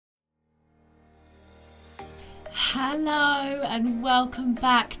Hello and welcome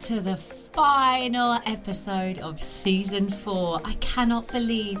back to the final episode of season 4. I cannot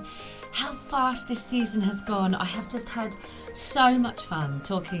believe how fast this season has gone. I have just had so much fun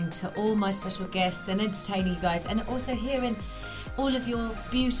talking to all my special guests and entertaining you guys, and also hearing all of your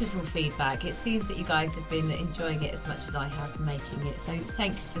beautiful feedback. It seems that you guys have been enjoying it as much as I have making it, so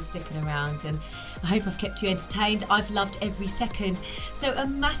thanks for sticking around, and I hope I've kept you entertained. I've loved every second. So a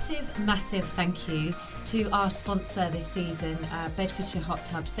massive thank you to our sponsor this season, Bedfordshire Hot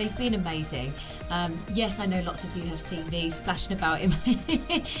Tubs. They've been amazing. Yes, I know lots of you have seen me splashing about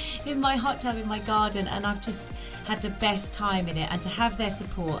in my hot tub in my garden, and I've just had the best time in it, and to have their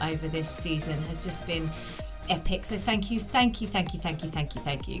support over this season has just been epic. So thank you to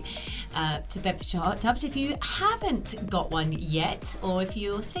Bedfordshire Hot Tubs. If you haven't got one yet, or if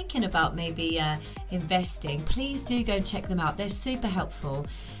you're thinking about maybe investing, please do go and check them out. They're super helpful,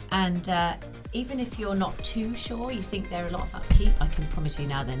 and even if you're not too sure, you think they're a lot of upkeep, I can promise you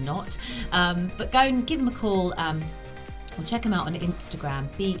now they're not, but go and give them a call, or check them out on Instagram,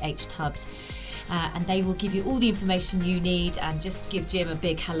 BH Tubs. And they will give you all the information you need, and just give Jim a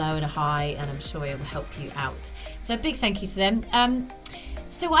big hello and a hi, and I'm sure it will help you out. So a big thank you to them.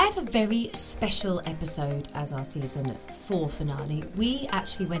 So I have a very special episode as our season 4 finale. We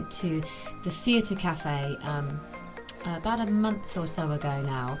actually went to the Theatre Cafe about a month or so ago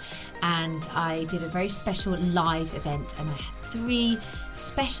now, and I did a very special live event, and I had 3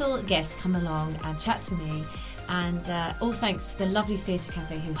 special guests come along and chat to me. And all thanks to the lovely Theatre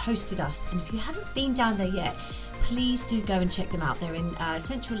Cafe who hosted us. And if you haven't been down there yet, please do go and check them out. They're in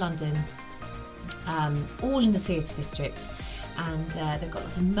central London, all in the theatre district. And they've got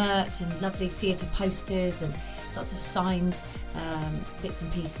lots of merch and lovely theatre posters and lots of signed bits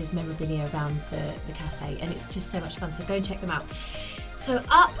and pieces, memorabilia around the cafe. And it's just so much fun. So go and check them out. So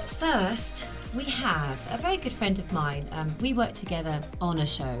up first, we have a very good friend of mine. We worked together on a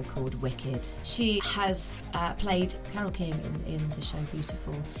show called Wicked. She has played Carole King in the show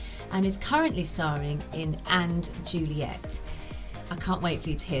Beautiful, and is currently starring in And Juliet. I can't wait for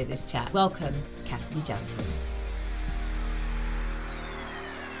you to hear this chat. Welcome, Cassidy Johnson.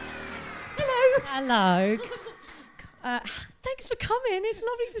 Hello. Thanks for coming. It's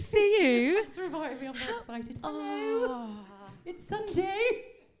lovely to see you. Thanks for inviting me. I'm very excited. Hello. It's Sunday.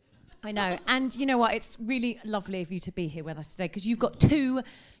 I know. And you know what? It's really lovely of you to be here with us today, because you've got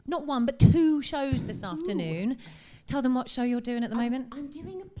not one, but 2 shows this afternoon. Tell them what show you're doing at the moment. I'm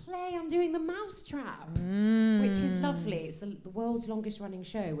doing a play. I'm doing The Mousetrap, which is lovely. It's the world's longest running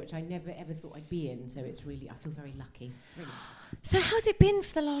show, which I never ever thought I'd be in. So it's really, I feel very lucky. Really. So how's it been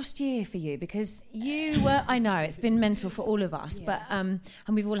for the last year for you? Because you were, I know, it's been mental for all of us, but and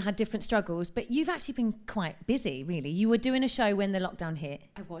we've all had different struggles, but you've actually been quite busy, really. You were doing a show when the lockdown hit.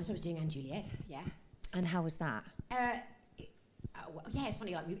 I was doing And Juliet, yeah. And how was that? Yeah, it's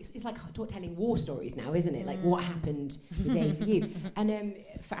funny. Like it's like telling war stories now, isn't it? Like what happened the day for you. And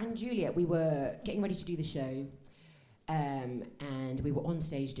for And Juliet, we were getting ready to do the show, and we were on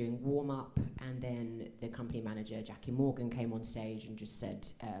stage doing warm up, and then the company manager Jackie Morgan came on stage and just said,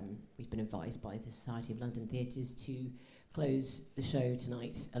 "We've been advised by the Society of London Theatres to close the show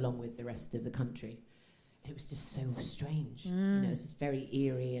tonight, along with the rest of the country." And it was just so strange. You know, it's just very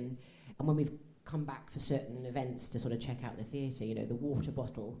eerie, and when we've come back for certain events to sort of check out the theatre, you know, the water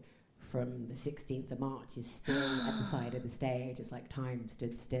bottle from the 16th of March is still at the side of the stage. It's like time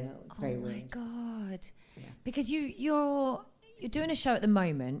stood still. It's very weird. Oh my God. Yeah. Because you're doing a show at the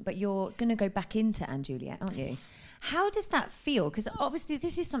moment, but you're going to go back into And Juliet, aren't you? How does that feel? Because obviously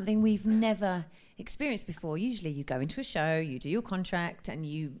this is something we've never experienced before. Usually you go into a show, you do your contract, and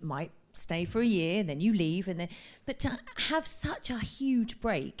you might stay for a year, then you leave, but to have such a huge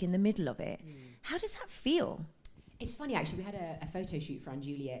break in the middle of it, how does that feel? It's funny, actually. We had a photo shoot for And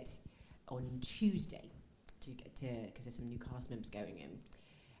Juliet on Tuesday because there's some new cast members going in.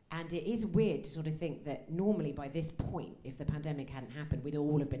 And it is weird to sort of think that normally by this point, if the pandemic hadn't happened, we'd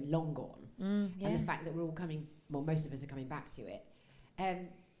all have been long gone. And the fact that we're all coming, well, most of us are coming back to it.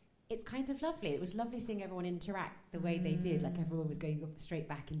 It's kind of lovely. It was lovely seeing everyone interact the way they did. Like everyone was going straight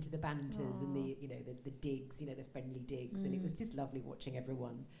back into the banters and the digs, the friendly digs. And it was just lovely watching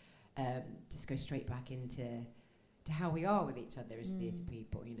everyone just go straight back into how we are with each other as theatre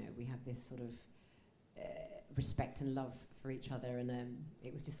people. You know, we have this sort of respect and love for each other, and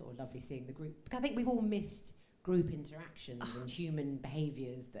it was just sort of lovely seeing the group. I think we've all missed group interactions and human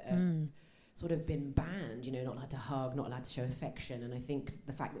behaviours that are sort of been banned, not allowed to hug, not allowed to show affection. And I think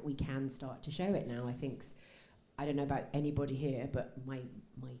the fact that we can start to show it now, I don't know about anybody here, but my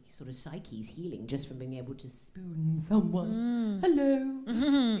sort of psyche's healing just from being able to spoon someone. Hello.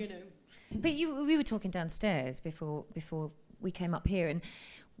 But we were talking downstairs before we came up here, and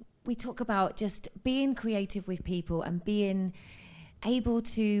we talk about just being creative with people and being able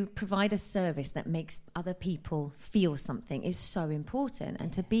to provide a service that makes other people feel something is so important.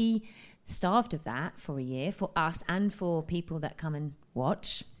 And to be starved of that for a year, for us and for people that come and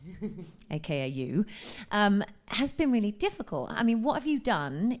watch, aka you, has been really difficult. I mean, what have you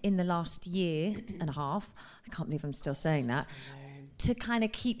done in the last year and a half? I can't believe I'm still saying that. To kind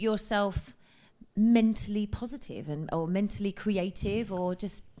of keep yourself mentally positive or mentally creative or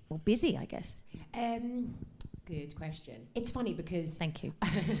just busy, I guess. Good question. It's funny because... Thank you.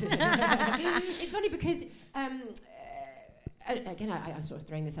 It's funny because, again, I'm sort of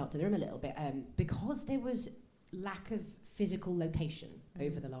throwing this out to the room a little bit, because there was lack of physical location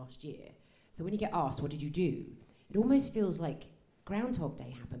over the last year. So when you get asked, what did you do? It almost feels like Groundhog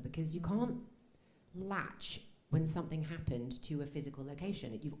Day happened, because you can't latch when something happened to a physical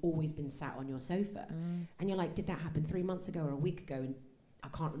location. You've always been sat on your sofa. And you're like, did that happen 3 months ago or a week ago? And I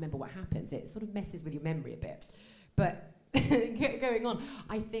can't remember what happened. So it sort of messes with your memory a bit. But going on,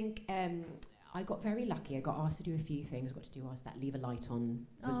 I think I got very lucky. I got asked to do a few things. I got to do that Leave a Light On,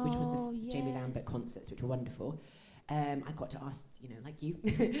 which was the Jamie Lambert concerts, which were wonderful. I got to ask, like you,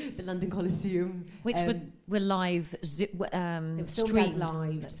 the London Coliseum. Which were live, they were filmed streamed. as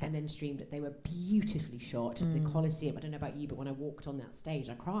live and then streamed. They were beautifully shot. The Coliseum, I don't know about you, but when I walked on that stage,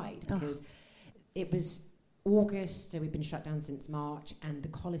 I cried because it was August, so we've been shut down since March, and the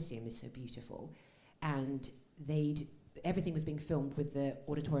Coliseum is so beautiful. And everything was being filmed with the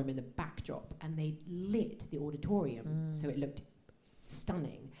auditorium in the backdrop, and they lit the auditorium so it looked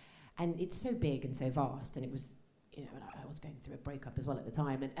stunning. And it's so big and so vast, and it was, and I was going through a breakup as well at the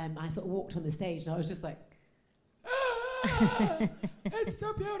time, and I sort of walked on the stage and I was just like, it's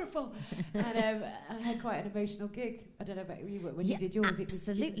so beautiful. And I had quite an emotional gig. I don't know about you, but when you did yours,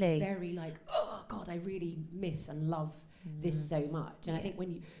 absolutely. It was very like, oh God, I really miss and love this so much. And I think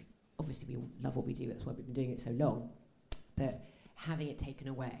when obviously we all love what we do, that's why we've been doing it so long, but having it taken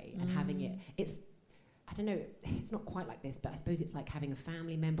away and having I don't know, it's not quite like this, but I suppose it's like having a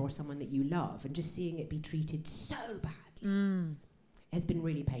family member or someone that you love and just seeing it be treated so badly has been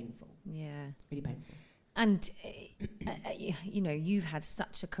really painful. Yeah. Really painful. And, you've had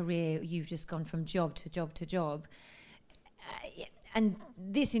such a career. You've just gone from job to job to job. And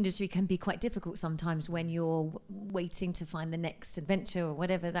this industry can be quite difficult sometimes when you're waiting to find the next adventure or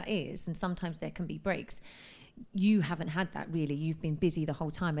whatever that is. And sometimes there can be breaks. You haven't had that really. You've been busy the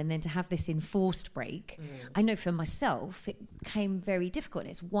whole time. And then to have this enforced break, I know for myself, it became very difficult.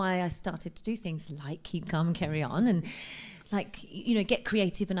 And it's why I started to do things like Keep Calm and Carry On and get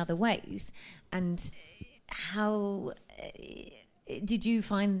creative in other ways. And how did you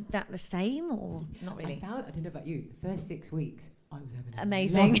find that the same or not really? I don't know about you, the first 6 weeks I was having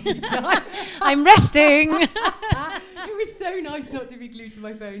amazing time. I'm resting. It was so nice not to be glued to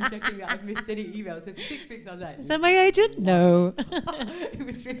my phone checking that I've missed any emails. So for 6 weeks I was like, is that my agent? No. It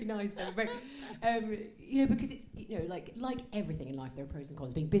was really nice. Because it's like everything in life, there are pros and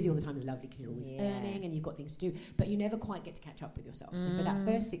cons. Being busy all the time is lovely because you're always earning and you've got things to do, but you never quite get to catch up with yourself. So for that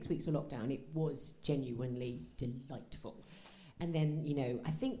first 6 weeks of lockdown, it was genuinely delightful. And then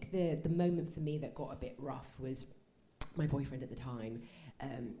I think the moment for me that got a bit rough was my boyfriend at the time.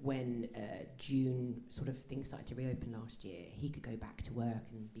 When June sort of things started to reopen last year, he could go back to work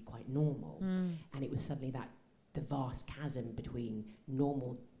and be quite normal, and it was suddenly the vast chasm between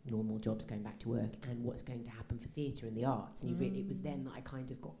normal jobs going back to work and what's going to happen for theatre and the arts. And it was then that I kind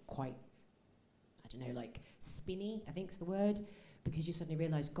of got quite, spinny, I think's the word, because you suddenly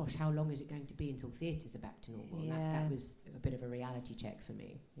realise, gosh, how long is it going to be until theatres are back to normal? Yeah. And that was a bit of a reality check for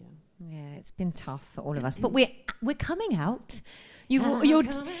me. Yeah, it's been tough for all of us, but we're coming out. You've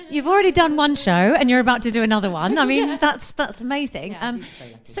already done one show and you're about to do another one. I mean, that's amazing. Yeah,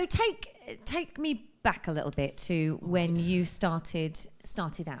 so take me back a little bit to when you started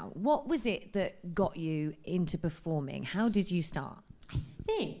out. What was it that got you into performing? How did you start? I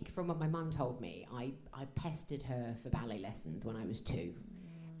think from what my mum told me, I pestered her for ballet lessons when I was 2,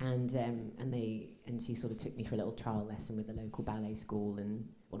 and she sort of took me for a little trial lesson with the local ballet school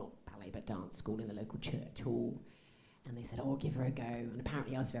not ballet but dance school in the local church hall. And they said, give her a go. And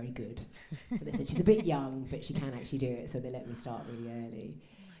apparently I was very good. So they said, she's a bit young, but she can actually do it. So they let me start really early.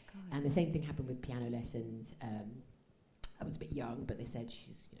 Oh my God. And the same thing happened with piano lessons. I was a bit young, but they said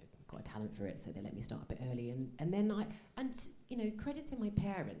she's got a talent for it. So they let me start a bit early. And then credit to my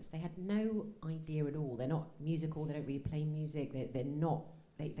parents. They had no idea at all. They're not musical. They don't really play music. They're not.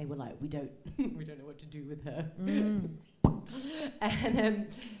 They were like, we don't know what to do with her.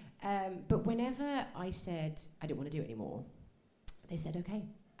 But whenever I said I didn't want to do it anymore, they said, okay.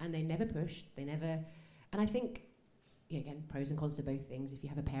 and they never pushed. They never, and I think, again, pros and cons to both things. If you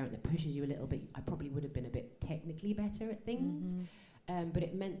have a parent that pushes you a little bit, I probably would have been a bit technically better at things. But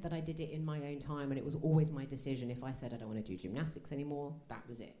it meant that I did it in my own time, and it was always my decision. If I said I don't want to do gymnastics anymore, that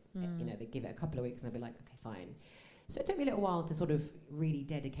was it. They'd give it a couple of weeks and they'd be like, okay, fine. So it took me a little while to sort of really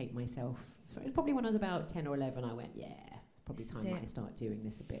dedicate myself. Probably when I was about 10 or 11, I went, probably time I start doing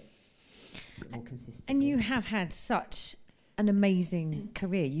this a bit more consistently. And you have had such an amazing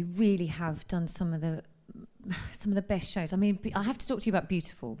career. You really have done some of the best shows. I mean, I have to talk to you about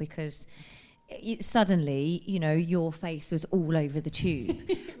Beautiful, because suddenly, your face was all over the tube.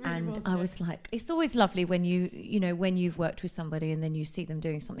 And I was like, it's always lovely when when you've worked with somebody and then you see them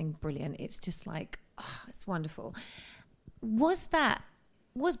doing something brilliant. It's just like, it's wonderful. Was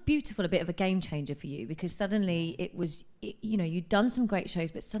Beautiful a bit of a game changer for you? Because suddenly it was, you'd done some great shows,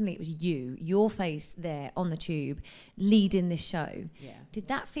 but suddenly it was your face there on the tube leading this show. Yeah. Did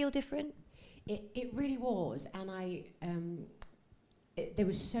that feel different? It really was. And there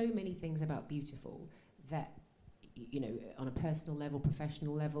were so many things about Beautiful that, on a personal level,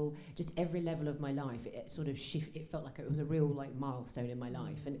 professional level, just every level of my life, it sort of it felt like it was a real milestone in my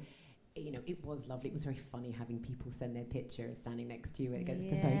life. And it was lovely. It was very funny having people send their picture standing next to you against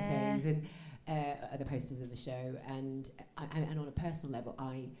the photos and the posters of the show. And on a personal level,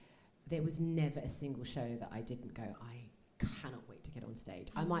 there was never a single show that I didn't go, I cannot wait to get on stage.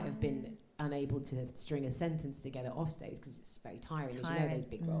 I might have been unable to string a sentence together off stage because it's very tiring, as those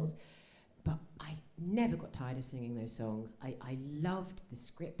big roles. But I never got tired of singing those songs. I loved the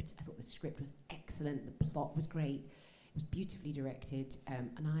script. I thought the script was excellent. The plot was great. It was beautifully directed.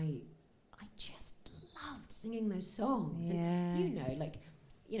 And I just loved singing those songs. Yes.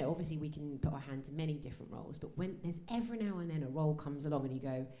 And, obviously we can put our hand to many different roles, but when there's every now and then a role comes along and you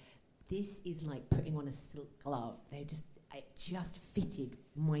go, this is like putting on a silk glove. It just fitted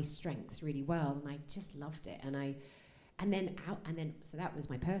my strengths really well, and I just loved it. So that was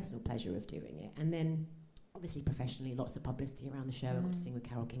my personal pleasure of doing it. And then, obviously, professionally, lots of publicity around the show. I got to sing with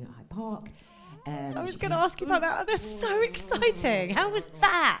Carole King at Hyde Park. I was going to ask you about that. That's so exciting. How was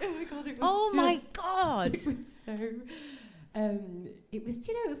that? Oh my God! It was my God! It was so. It was,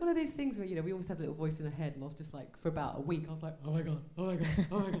 it was one of those things where, we always had a little voice in our head, and I was just like, for about a week, I was like, oh my God, oh my God,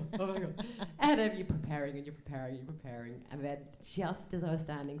 oh my God, oh my God. And then you're preparing, and then just as I was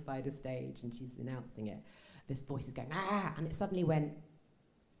standing side of stage and she's announcing it, this voice is going, and it suddenly went,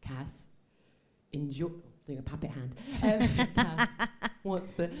 Cass, enjoy, doing a puppet hand, Cass,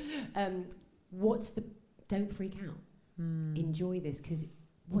 don't freak out, enjoy this, because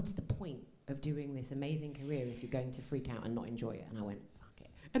what's the point of doing this amazing career if you're going to freak out and not enjoy it? And I went, fuck it.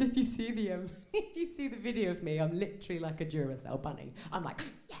 And if you see the video of me, I'm literally like a Duracell bunny. I'm like,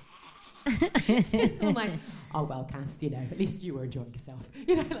 yeah. I'm like, oh well, Cass, at least you were enjoying yourself.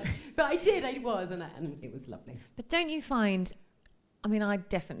 But I was, and it was lovely. But don't you find, I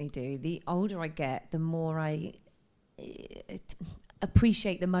definitely do, the older I get, the more I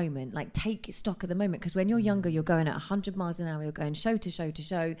appreciate the moment, like take stock of the moment, because when you're younger, you're going at 100 miles an hour, you're going show to show to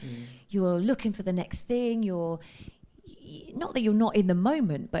show, you're looking for the next thing, not that you're not in the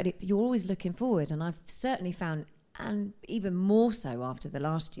moment, but you're always looking forward. And I've certainly found, and even more so after the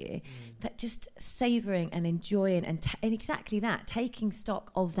last year, that just savouring and enjoying and exactly that, taking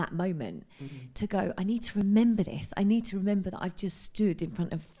stock of that moment to go, I need to remember this. I need to remember that I've just stood in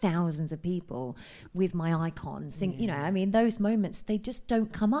front of thousands of people with my icon. Those moments, they just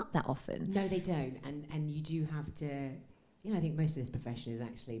don't come up that often. No, they don't. And you do have to, I think most of this profession is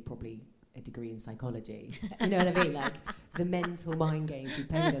actually probably a degree in psychology. You know what I mean? Like the mental mind games we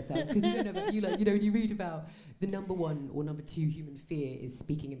play with ourselves. Because you don't know about, you read about the number 1 or number 2 human fear is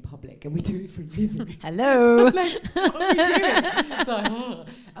speaking in public, and we do it for a living. Hello. Like, what are we doing?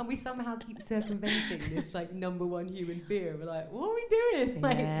 And we somehow keep circumventing this number 1 human fear. We're like, what are we doing? It's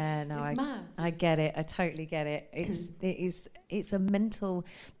mad. I get it. I totally get it. It's a mental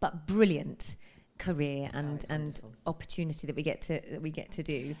but brilliant career and opportunity that we get to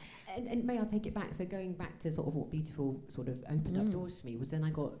do. And may I take it back? So going back to sort of what Beautiful sort of opened up doors for me was then I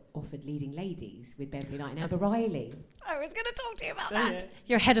got offered leading ladies with Beverly Knight and Elsa Riley. I was going to talk to you about that. Yeah.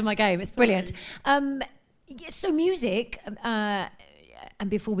 You're ahead of my game. It's brilliant. So music, and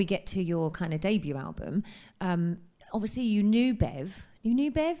before we get to your kind of debut album, obviously you knew Bev. You knew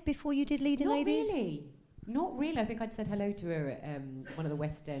Bev before you did leading ladies? Not really. I think I'd said hello to her at one of the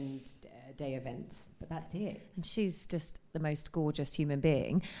West End Day events, but that's it. And she's just the most gorgeous human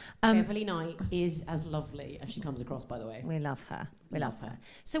being. Beverly Knight is as lovely as she comes across, by the way. We love her. We love her.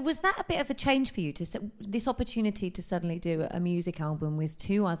 So was that a bit of a change for you, this opportunity to suddenly do a music album with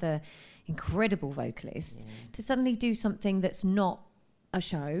 2 other incredible vocalists, to suddenly do something that's not a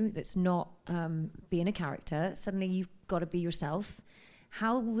show that's not being a character. Suddenly you've got to be yourself.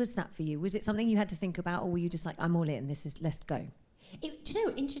 How was that for you? Was it something you had to think about, or were you just like, I'm all in, let's go? Do you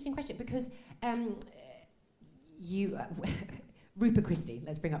know, interesting question, because Rupert Christie,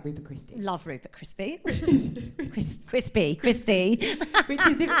 let's bring up Rupert Christie. Love Rupert Christie. Christie.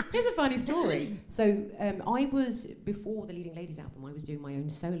 Here's a funny story. So I was, before the Leading Ladies album, I was doing my own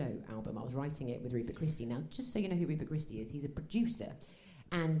solo album. I was writing it with Rupert Christie. Now, just so you know who Rupert Christie is, he's a producer.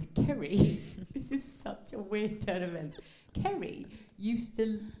 And Kerry, this is such a weird turn of events, Kerry used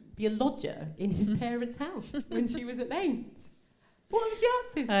to be a lodger in his parents' house when she was at Lanes. What are the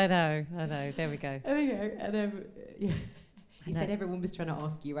chances? I know. There we go. There we go. And yeah. He said everyone was trying to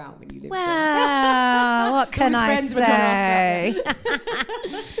ask you out when you lived there. Wow, what can I say?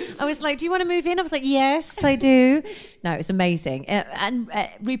 I was like, do you want to move in? I was like, yes, I do. No, it's amazing. And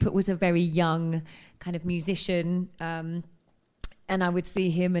Rupert was a very young kind of musician. And I would see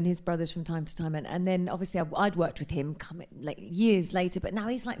him and his brothers from time to time. And then obviously I'd worked with him like years later, but now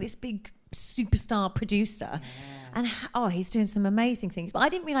he's like this big superstar producer. Yeah. And he's doing some amazing things. But I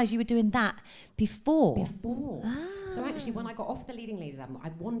didn't realise you were doing that before. So actually, when I got off the Leading Ladies album, I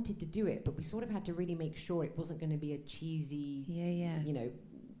wanted to do it, but we sort of had to really make sure it wasn't going to be a cheesy,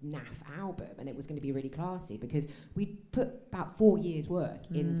 naff album, and it was going to be really classy, because we'd put about 4 years'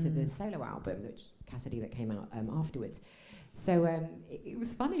 work into the solo album, which Cassidy, that came out afterwards. So it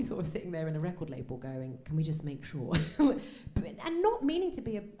was funny sort of sitting there in a record label going, can we just make sure? And not meaning to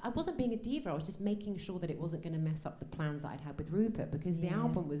be I wasn't being a diva, I was just making sure that it wasn't going to mess up the plans that I'd had with Rupert, because the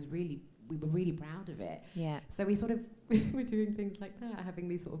album was we were really proud of it. Yeah. So we sort of, were doing things like that, having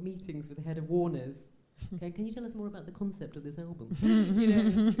these sort of meetings with the head of Warner's. Going, can you tell us more about the concept of this album?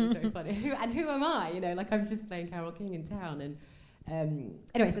 It was very funny. Who am I? Like I'm just playing Carole King in town. And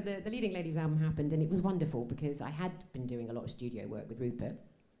anyway, so the Leading Ladies album happened, and it was wonderful because I had been doing a lot of studio work with Rupert,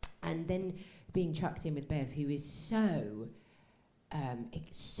 and then being chucked in with Bev, who is so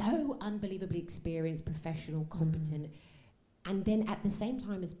unbelievably experienced, professional, competent, and then at the same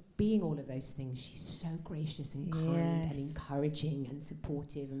time as being all of those things, she's so gracious and kind and encouraging and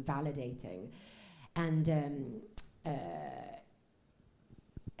supportive and validating, and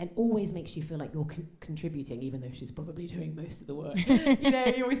always makes you feel like you're contributing, even though she's probably doing most of the work.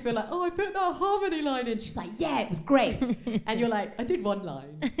 You always feel like, I put that harmony line in. She's like, yeah, it was great. And you're like, I did one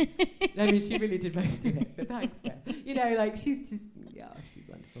line. I mean, she really did most of it, but thanks, Beth. She's just, she's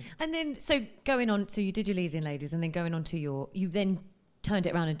wonderful. And then, so going on, so you did your Leading Ladies, and then going on to you then turned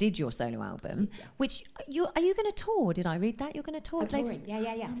it around and did your solo album, which are you going to tour? Did I read that? You're going to tour later?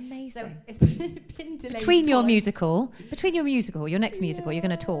 Yeah. Amazing. So it's been delayed between your musical, your next musical, you're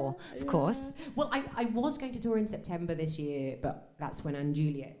going to tour, of course. Well, I was going to tour in September this year, but that's when Anne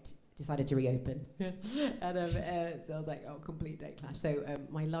Juliet decided to reopen. And so I was like, complete date clash. So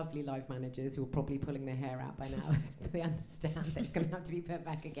my lovely live managers, who are probably pulling their hair out by now, they understand that it's going to have to be put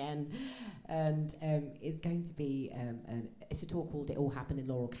back again. And it's going to be, it's a tour called It All Happened in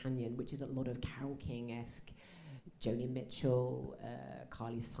Laurel Canyon, which is a lot of Carole King-esque, Joni Mitchell,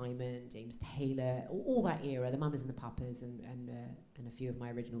 Carly Simon, James Taylor, all that era, the Mamas and the Papas, and a few of my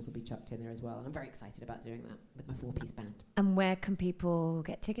originals will be chucked in there as well. And I'm very excited about doing that with my 4-piece band. And where can people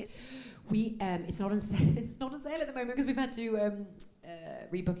get tickets? It's not on sale. It's not on sale at the moment because we've had to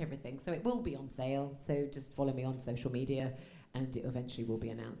rebook everything. So it will be on sale. So just follow me on social media, and it eventually will be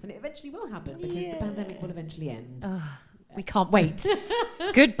announced. And it eventually will happen because the pandemic will eventually end. We can't wait.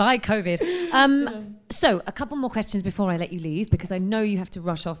 Goodbye, COVID. So, a couple more questions before I let you leave, because I know you have to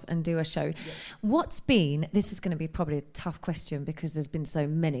rush off and do a show. Yeah. This is going to be probably a tough question because there's been so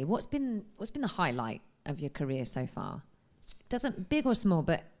many. What's been the highlight of your career so far? Doesn't big or small,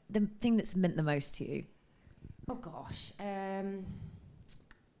 but the thing that's meant the most to you. Oh gosh.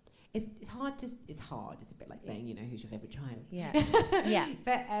 It's hard. It's a bit like saying, who's your favourite child? Yeah. Yeah.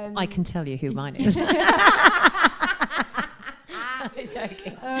 But I can tell you who mine is. I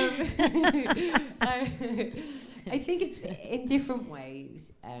think it's in different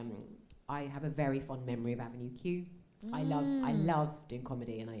ways. I have a very fond memory of Avenue Q. I love doing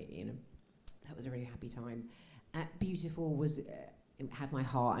comedy, and that was a really happy time. Beautiful was had my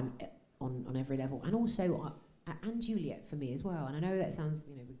heart and on every level, and also Anne Juliet for me as well. And I know that sounds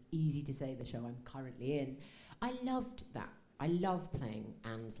easy to say, the show I'm currently in. I loved that. I love playing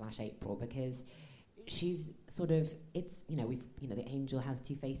Anne/April because she's sort of, it's, the angel has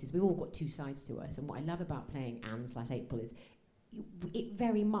two faces. We've all got two sides to us. And what I love about playing Anne/April is it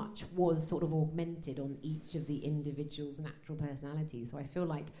very much was sort of augmented on each of the individual's natural personalities. So I feel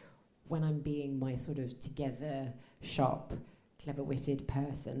like when I'm being my sort of together, sharp, clever-witted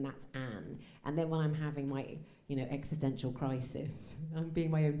person, that's Anne. And then when I'm having my, existential crisis. I'm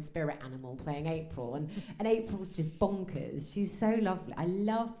being my own spirit animal playing April, and April's just bonkers. She's so lovely. I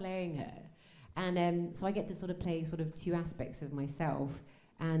love playing her, and so I get to sort of play sort of two aspects of myself,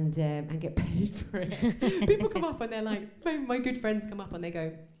 and get paid for it. People come up and they're like, my good friends come up and they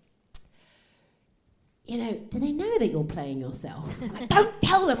go, do they know that you're playing yourself? I'm like, don't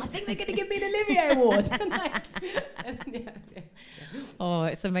tell them. I think they're going to give me an Olivier Award. Oh,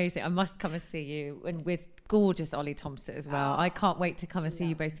 it's amazing. I must come and see you, and with gorgeous Ollie Thompson as well. I can't wait to come and see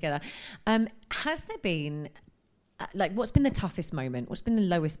you both together. Has there been, what's been the toughest moment? What's been the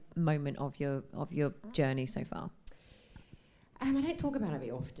lowest moment of your journey so far? I don't talk about it very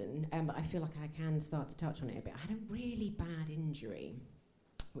often, but I feel like I can start to touch on it a bit. I had a really bad injury,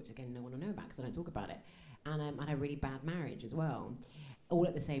 which again no one will know about because I don't talk about it, and I had a really bad marriage as well, all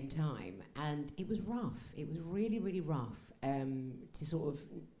at the same time, and it was rough. It was really, really rough to sort of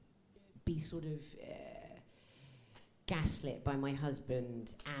be gaslit by my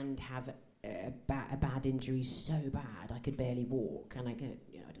husband and have a bad injury so bad I could barely walk, and I don't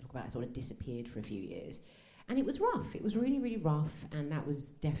talk about it, I sort of disappeared for a few years, and it was rough. It was really, really rough, and that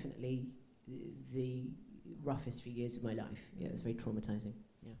was definitely the roughest few years of my life. Yeah, it was very traumatizing.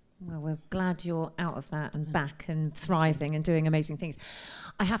 Yeah. Well, we're glad you're out of that and back and thriving and doing amazing things.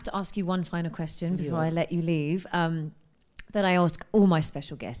 I have to ask you one final question before I let you leave, that I ask all my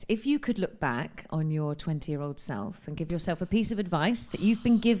special guests. If you could look back on your 20-year-old self and give yourself a piece of advice that you've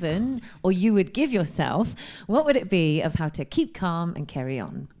been given or you would give yourself, what would it be of how to keep calm and carry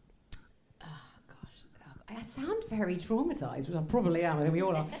on? Oh, gosh. I sound very traumatized, which I probably am. I think we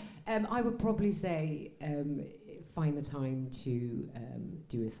all are. I would probably say find the time to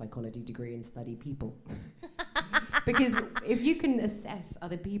do a psychology degree and study people. Because if you can assess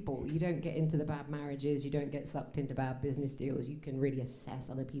other people, you don't get into the bad marriages, you don't get sucked into bad business deals, you can really assess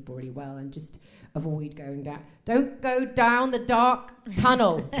other people really well and just avoid going down. Don't go down the dark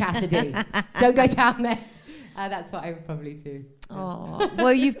tunnel, Cassidy. Don't go down there. That's what I would probably do. Oh,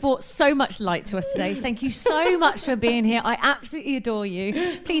 well, you've brought so much light to us today. Thank you so much for being here. I absolutely adore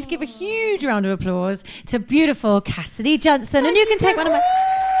you. Please give a huge round of applause to beautiful Cassidy Johnson. And you can take one of my...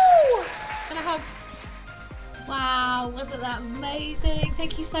 And a hug. Wow, wasn't that amazing?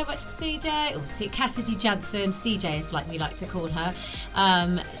 Thank you so much, CJ. Or Cassidy Jansen, CJ is like we like to call her.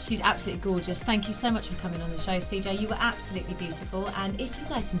 She's absolutely gorgeous. Thank you so much for coming on the show, CJ. You were absolutely beautiful. And if you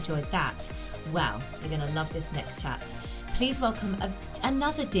guys enjoyed that, well, you're going to love this next chat. Please welcome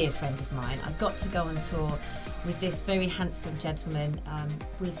another dear friend of mine. I got to go on tour with this very handsome gentleman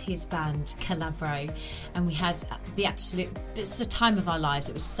with his band Calabro, and we had the absolute time of our lives.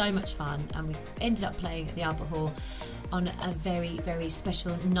 It was so much fun, and we ended up playing at the Albert Hall on a very, very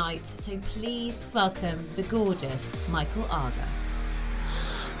special night. So please welcome the gorgeous Michael Arger.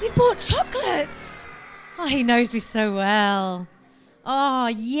 You bought chocolates! Oh, he knows me so well. Oh,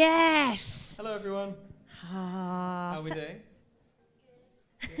 yes! Hello, everyone. How are we doing?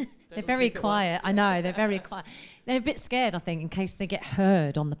 They're very quiet. I know, they're very quiet. They're a bit scared, I think, in case they get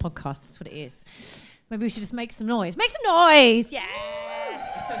heard on the podcast. That's what it is. Maybe we should just make some noise. Make some noise! Yeah!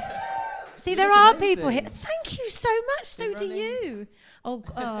 See, there are people here. Thank you so much. So do you. Oh,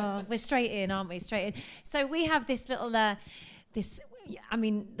 we're straight in, aren't we? Straight in. So we have this little, those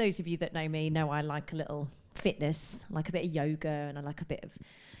of you that know me know I like a little fitness, I like a bit of yoga, and I like a bit of...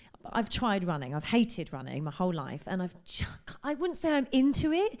 I've tried running. I've hated running my whole life, and I wouldn't say I'm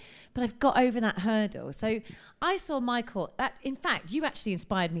into it, but I've got over that hurdle. So I saw Michael. In fact, you actually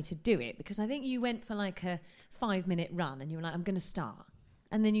inspired me to do it, because I think you went for like a 5-minute run, and you were like, I'm going to start.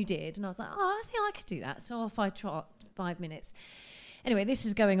 And then you did, and I was like, I think I could do that. So off I trot 5 minutes. Anyway, this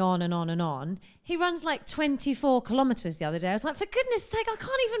is going on and on and on. He runs like 24 kilometres the other day. I was like, for goodness sake, I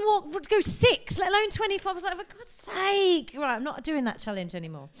can't even go 6, let alone 24. I was like, for God's sake. Right, I'm not doing that challenge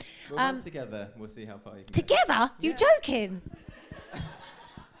anymore. We'll run together. We'll see how far you can Together? Get. You joking? I'll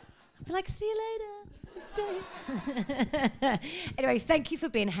be like, see you later. I'm staying. Anyway, thank you for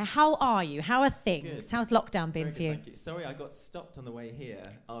being here. How are you? How are things? Good. How's lockdown been Very for good, you? Thank you. Sorry, I got stopped on the way here,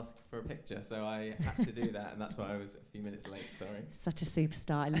 asked for a picture, so I had to do that, and that's why I was a few minutes late. Sorry. Such a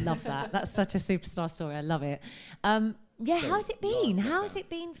superstar. I love that. That's such a superstar story. I love it. So how's it been? How's it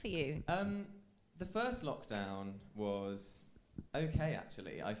been for you? The first lockdown was okay,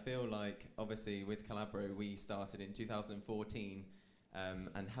 actually. I feel like, obviously, with Calabro, we started in 2014.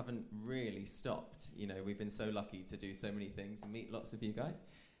 And haven't really stopped. You know, we've been so lucky to do so many things and meet lots of you guys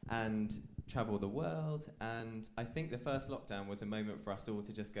and travel the world. And I think the first lockdown was a moment for us all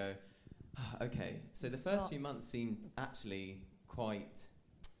to just go, okay. So the first few months seemed actually quite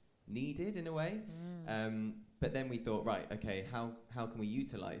needed in a way. But then we thought, right, okay, how can we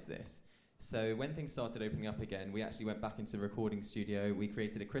utilize this? So when things started opening up again, we actually went back into the recording studio. We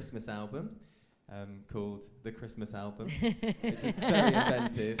created a Christmas album called The Christmas Album, which is very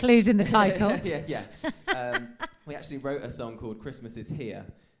inventive. Clues in the title. yeah. We actually wrote a song called Christmas Is Here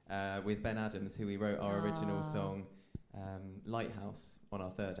with Ben Adams, who we wrote our original song, Lighthouse, on our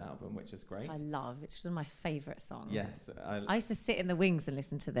third album, which is great. Which I love. It's one of my favourite songs. Yes. I used to sit in the wings and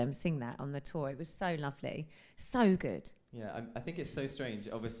listen to them sing that on the tour. It was so lovely. So good. Yeah, I think it's so strange,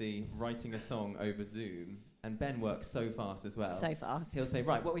 obviously, writing a song over Zoom, and Ben works so fast as well. So fast. He'll say,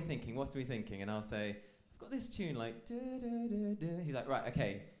 right, what are we thinking? What are we thinking? And I'll say, I've got this tune, like, da-da-da-da. He's like, right,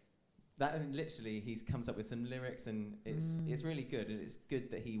 okay. That, and literally, he comes up with some lyrics, and it's really good, and it's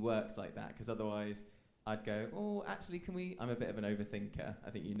good that he works like that, because otherwise I'd go, oh, actually, can we... I'm a bit of an overthinker, I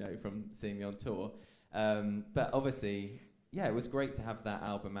think you know from seeing me on tour. But obviously... yeah, it was great to have that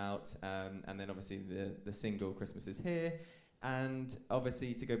album out, and then obviously the single Christmas Is Here, and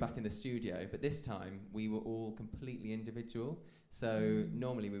obviously to go back in the studio. But this time we were all completely individual. So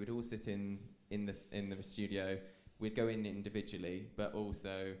normally we would all sit in the studio. We'd go in individually, but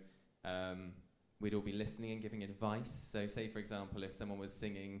also we'd all be listening and giving advice. So say, for example, if someone was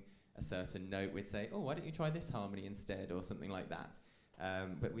singing a certain note, we'd say, oh, why don't you try this harmony instead, or something like that.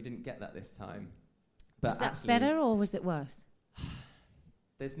 But we didn't get that this time. Was that better or was it worse?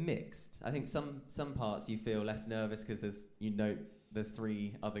 There's mixed. I think some parts you feel less nervous because there's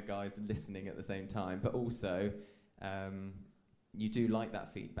three other guys listening at the same time. But also, you do like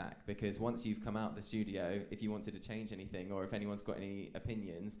that feedback, because once you've come out the studio, if you wanted to change anything or if anyone's got any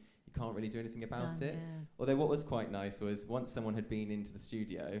opinions, you can't really do anything about it. Yeah. Although what was quite nice was once someone had been into the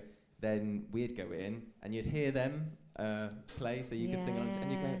studio, then we'd go in and you'd hear them play, so you could sing on,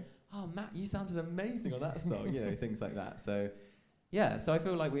 and you'd go, oh, Matt, you sounded amazing on that song, things like that. So, yeah, so I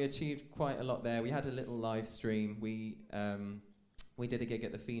feel like we achieved quite a lot there. We had a little live stream. We did a gig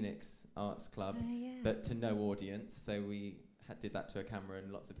at the Phoenix Arts Club, but to no audience. So we did that to a camera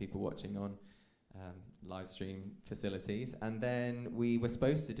and lots of people watching on live stream facilities. And then we were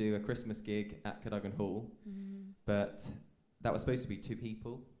supposed to do a Christmas gig at Cadogan Hall, but that was supposed to be 2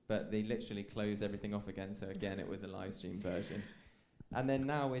 people, but they literally closed everything off again. So again, it was a live stream version. And then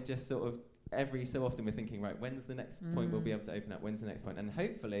now we're just sort of, every so often we're thinking, right, when's the next point we'll be able to open up? When's the next point? And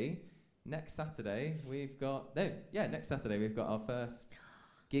hopefully, next Saturday, we've got our first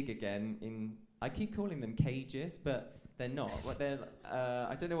gig again in, I keep calling them cages, but they're not.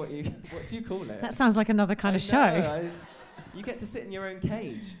 I don't know what do you call it? That sounds like another kind of show. You get to sit in your own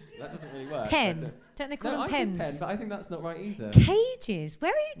cage. That doesn't really work. Pen. Don't they call them pens? I said pen, but I think that's not right either. Cages?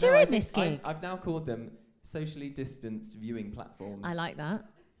 Where are you doing this gig? I've now called them socially distanced viewing platforms. I like that.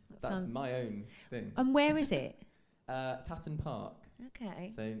 That's my own thing. And where is it? Tatton Park.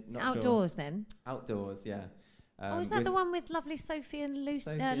 Okay. So not outdoors then? Outdoors, yeah. Is that the one with lovely Sophie and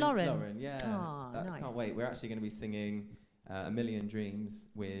Lauren? Lauren, yeah. Oh, nice. I can't wait. We're actually going to be singing A Million Dreams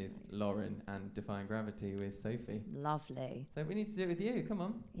with Lauren and Defying Gravity with Sophie. Lovely. So we need to do it with you. Come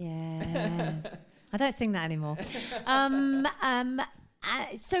on. Yeah. I don't sing that anymore.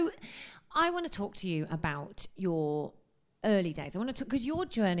 So I want to talk to you about your early days. I want to talk, because your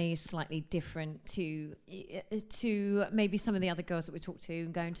journey is slightly different to maybe some of the other girls that we talked to,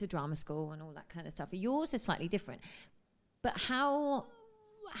 going to drama school and all that kind of stuff. Yours is slightly different. But how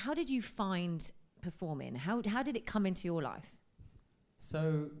did you find performing? How did it come into your life?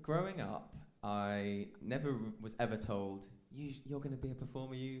 So growing up, I never was ever told, you're going to be a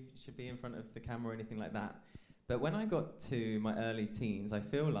performer, you should be in front of the camera or anything like that. But when I got to my early teens, I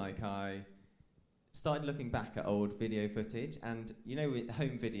feel like I started looking back at old video footage and, with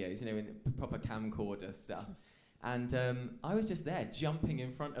home videos, in the proper camcorder stuff. And I was just there jumping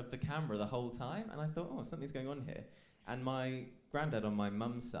in front of the camera the whole time. And I thought, oh, something's going on here. And my granddad on my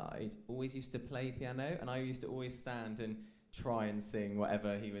mum's side always used to play piano. And I used to always stand and try and sing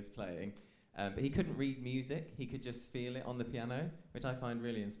whatever he was playing. But he couldn't read music. He could just feel it on the piano, which I find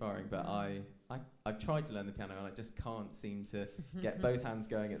really inspiring. But I've tried to learn the piano and I just can't seem to get both hands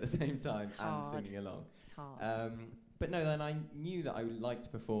going at the same time and singing along. It's hard. But no, then I knew that I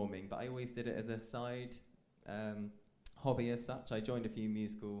liked performing, but I always did it as a side hobby as such. I joined a few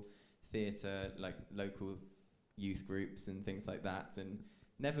musical theatre, like local youth groups and things like that, and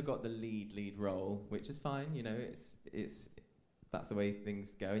never got the lead role, which is fine. It's that's the way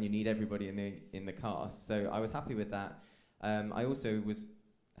things go, and you need everybody in the cast. So I was happy with that. I also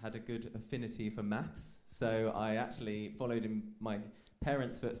had a good affinity for maths, so I actually followed in my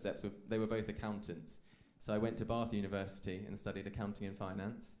parents' footsteps. They were both accountants, so I went to Bath University and studied accounting and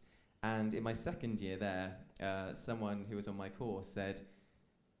finance. And in my second year there, someone who was on my course said,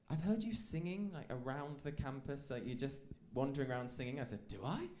 "I've heard you singing like around the campus. Like you just wandering around singing. I said, do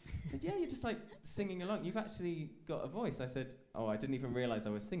I? He said, yeah, you're just like singing along. You've actually got a voice. I said, oh, I didn't even realise I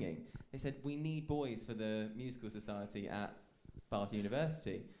was singing. They said, we need boys for the musical society at Bath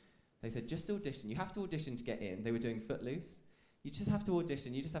University. They said, just audition. You have to audition to get in. They were doing Footloose. You just have to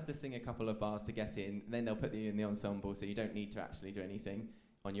audition. You just have to sing a couple of bars to get in. Then they'll put you in the ensemble, so you don't need to actually do anything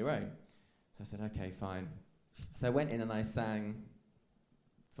on your own. So I said, okay, fine. So I went in and I sang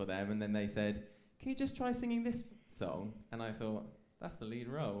for them, and then they said, can you just try singing this song? And I thought, that's the lead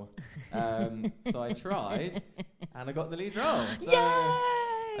role. So I tried, and I got the lead role. So,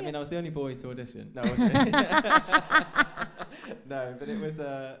 I mean, I was the only boy to audition. No, I wasn't. No, but it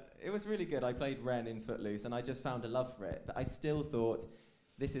was really good. I played Ren in Footloose, and I just found a love for it. But I still thought,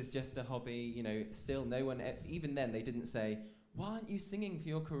 this is just a hobby. You know, still no one, even then, they didn't say, why aren't you singing for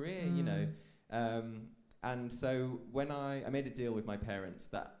your career, you know? And so when I made a deal with my parents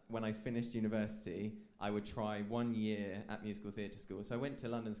that when I finished university, I would try 1 year at musical theatre school. So I went to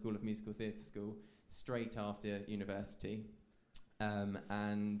London School of Musical Theatre School straight after university,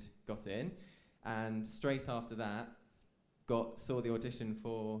 and got in. And straight after that, saw the audition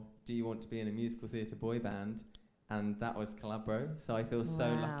for Do You Want to Be in a Musical Theatre Boy Band? And that was Calabro. So I feel so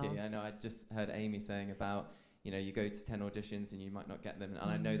lucky. I know I just heard Amy saying about, you know, you go to 10 auditions and you might not get them.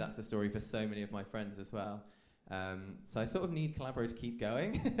 And I know that's the story for so many of my friends as well. So I sort of need Calabro to keep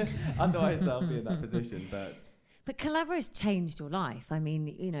going. Otherwise, I'll be in that position. But Calabro's changed your life. I mean,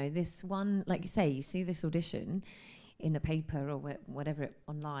 you know, this one, like you say, you see this audition in the paper or whatever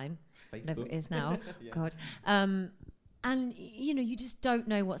online, Facebook. whatever it is now. Yeah. God. And, you know, you just don't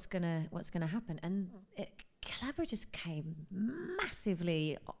know what's gonna happen. And Calabro just came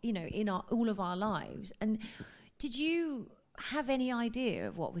massively, you know, in all of our lives. And did you have any idea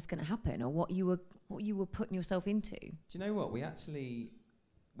of what was going to happen or what you were putting yourself into? Do you know what? We actually,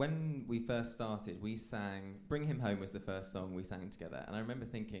 when we first started, we sang, Bring Him Home was the first song we sang together. And I remember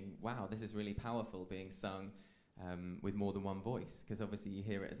thinking, wow, this is really powerful being sung with more than one voice. Because obviously you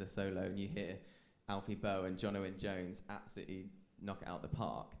hear it as a solo and you hear Alfie Boe and John Owen Jones absolutely knock it out the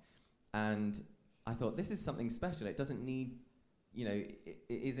park. And I thought, this is something special. It doesn't need, you know, it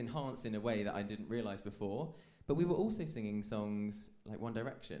is enhanced in a way that I didn't realise before. But we were also singing songs like One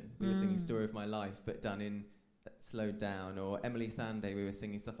Direction. We were singing Story of My Life, but done in slowed down. Or Emily Sandé, we were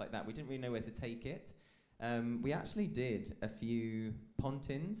singing stuff like that. We didn't really know where to take it. We actually did a few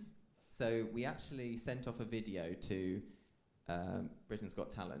Pontins. So we actually sent off a video to Britain's Got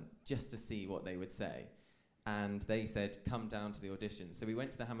Talent just to see what they would say. And they said, come down to the audition. So we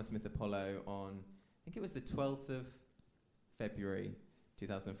went to the Hammersmith Apollo on, I think it was the 12th of February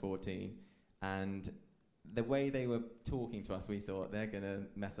 2014. And the way they were talking to us, we thought, they're going to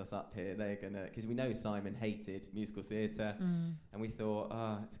mess us up here. They're going to, because we know Simon hated musical theatre. And we thought,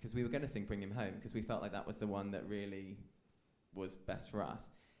 it's because we were going to sing Bring Him Home, because we felt like that was the one that really was best for us.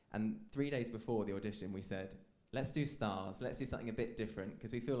 And 3 days before the audition, we said, let's do Stars. Let's do something a bit different,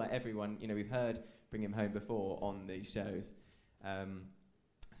 because we feel like everyone, you know, we've heard Bring Him Home before on these shows.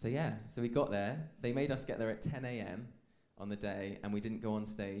 So we got there. They made us get there at 10 a.m. on the day, and we didn't go on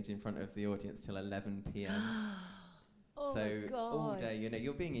stage in front of the audience till 11 p.m. So all day, you know,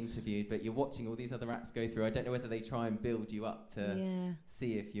 you're being interviewed, but you're watching all these other acts go through. I don't know whether they try and build you up to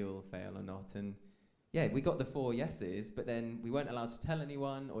see if you'll fail or not. And yeah, we got the 4 yeses, but then we weren't allowed to tell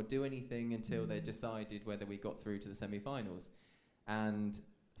anyone or do anything until they decided whether we got through to the semi-finals. And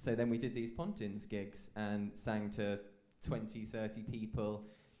so then we did these Pontins gigs and sang to 20, 30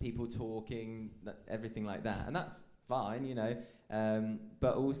 people talking, everything like that. And that's fine, you know.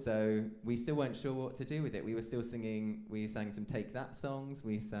 But also, we still weren't sure what to do with it. We were still singing, we sang some Take That songs.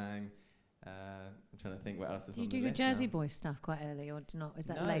 We sang, I'm trying to think what else was on the list. Did you do your Jersey Boys stuff quite early or not? Was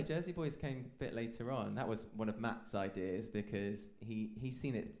that late? No, Jersey Boys came a bit later on. That was one of Matt's ideas because he's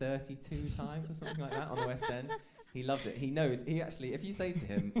seen it 32 times or something like that on the West End. He loves it. He knows. He actually, if you say to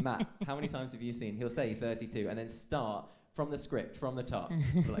him, Matt, how many times have you seen? He'll say 32 and then start from the script, from the top.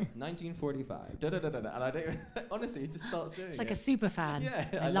 Like 1945. Da, da, da, da, da. And I don't, honestly, he just starts doing it. It's like a super fan. Yeah,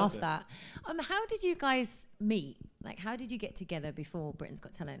 I love that. How did you guys meet? Like, how did you get together before Britain's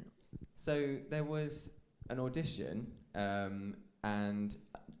Got Talent? So there was an audition, and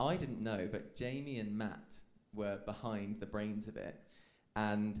I didn't know, but Jamie and Matt were behind the brains of it.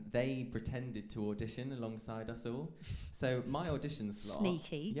 And they pretended to audition alongside us all. So my audition slot...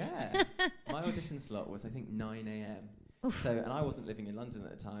 Sneaky. Yeah. My audition slot was, I think, 9 a.m. So, and I wasn't living in London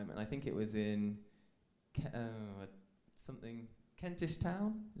at the time, and I think it was in something... Kentish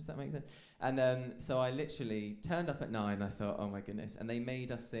Town? Does that make sense? And so I literally turned up at 9, I thought, oh my goodness. And they made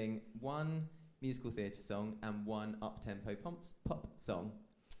us sing one musical theatre song and one up-tempo pop song.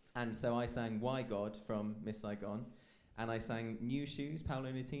 And so I sang Why God from Miss Saigon. and I sang New Shoes, Paolo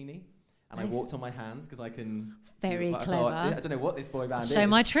Nutini. And Nice. I walked on my hands because I can... Very I clever. thought, I don't know what this boy band is. Show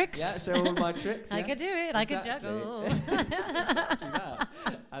my tricks. Yeah, show all my tricks. I yeah. could do it. I could Exactly. juggle. Exactly that.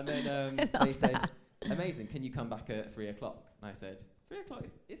 And then I they said, amazing, can you come back at 3 o'clock? And I said, 3 o'clock?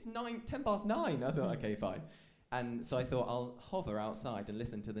 It's 10 past 9. I thought, okay, fine. And so I thought I'll hover outside and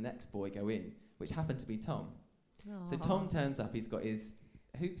listen to the next boy go in, which happened to be Tom. So Tom turns up, he's got his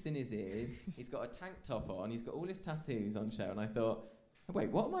hoops in his ears, he's got a tank top on, he's got all his tattoos on show, and I thought, wait,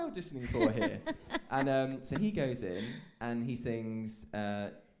 what am I auditioning for here? And so he goes in and he sings,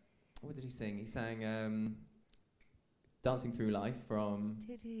 what did he sing? He sang Dancing Through Life from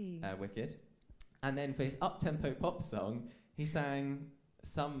Did he? Wicked. And then for his up-tempo pop song, he sang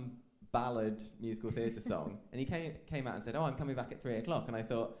some ballad musical theatre song. And he came out and said, I'm coming back at 3 o'clock. And I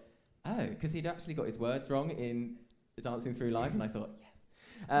thought, because he'd actually got his words wrong in Dancing Through Life. And I thought, yes.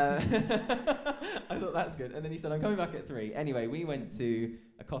 I thought that's good. And then he said, I'm coming back at 3. Anyway, we went to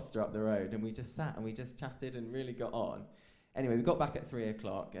Acosta up the road and we just sat and we just chatted and really got on. Anyway, we got back at 3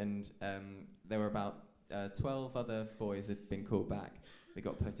 o'clock and there were about 12 other boys had been called back. We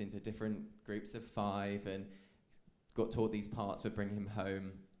got put into different groups of 5 and got taught these parts for Bring Him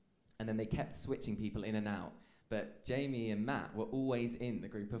Home. And then they kept switching people in and out. But Jamie and Matt were always in the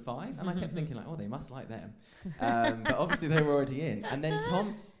group of 5. And I kept thinking, like, they must like them. But obviously they were already in. And then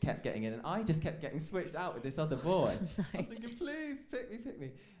Tom kept getting in. And I just kept getting switched out with this other boy. I was thinking, please, pick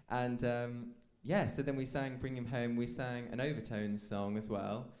me. And, so then we sang Bring Him Home. We sang an Overtones song as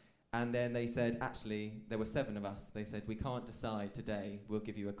well. And then they said, actually, there were 7 of us. They said, we can't decide today. We'll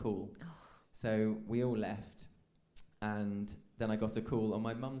give you a call. So we all left. And then I got a call on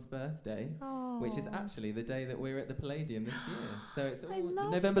my mum's birthday, which is actually the day that we're at the Palladium this year. So it's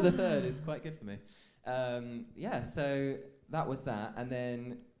all November the 3rd is quite good for me. So that was that. And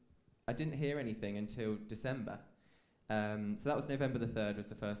then I didn't hear anything until December. So that was November the 3rd was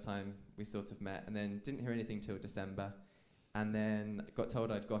the first time we sort of met. And then didn't hear anything till December. And then got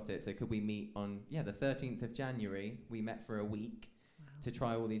told I'd got it. So could we meet on, the 13th of January. We met for a week. To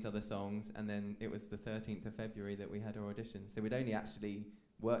try all these other songs, and then it was the 13th of February that we had our audition. So we'd only actually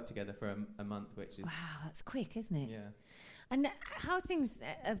worked together for a month, which is... Wow, that's quick, isn't it? Yeah. And how things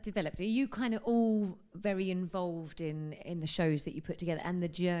have developed, are you kind of all very involved in the shows that you put together and the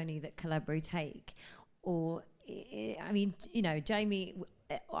journey that Calabro take? Or, I mean, Jamie,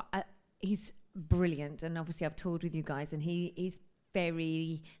 he's brilliant, and obviously I've toured with you guys, and he's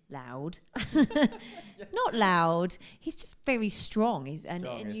very loud. Not loud. He's just very strong. He's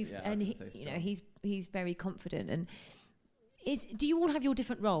he's very confident. And do you all have your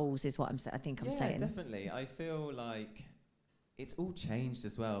different roles? Is what I'm saying. Yeah, definitely. I feel like it's all changed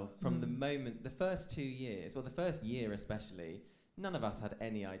as well from the moment. The first 2 years, the first year especially, none of us had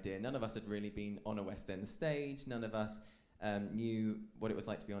any idea. None of us had really been on a West End stage. None of us knew what it was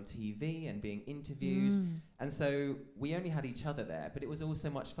like to be on TV and being interviewed. And so we only had each other there, but it was all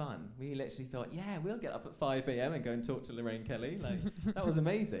so much fun. We literally thought, we'll get up at 5 a.m. and go and talk to Lorraine Kelly. That was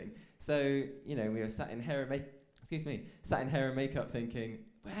amazing. So, we were sat in hair and makeup thinking,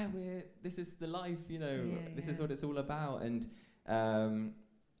 this is the life, this is what it's all about. And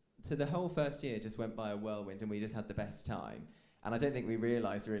so the whole first year just went by a whirlwind and we just had the best time. And I don't think we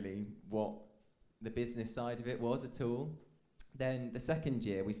realised really what the business side of it was at all. Then the second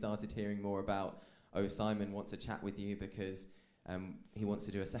year we started hearing more about, Simon wants to chat with you because he wants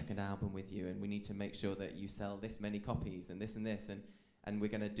to do a second album with you and we need to make sure that you sell this many copies and this and we're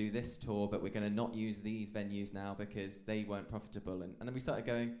going to do this tour, but we're going to not use these venues now because they weren't profitable. And then we started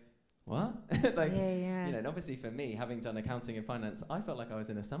going, what? And obviously for me, having done accounting and finance, I felt like I was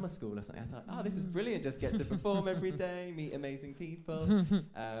in a summer school or something. I thought, this is brilliant, just get to perform every day, meet amazing people.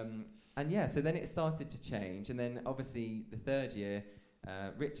 So then it started to change. And then obviously the third year,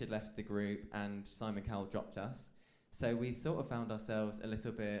 Richard left the group and Simon Cowell dropped us. So we sort of found ourselves a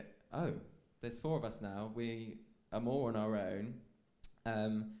little bit, there's 4 of us now. We are more on our own.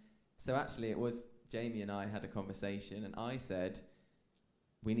 So actually it was Jamie and I had a conversation and I said,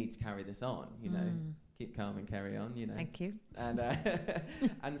 we need to carry this on, keep calm and carry on, Thank you. And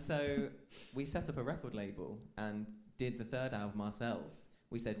and so we set up a record label and did the third album ourselves.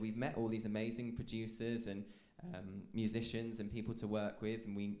 We said we've met all these amazing producers and musicians and people to work with,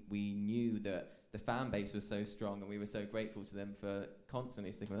 and we knew that the fan base was so strong and we were so grateful to them for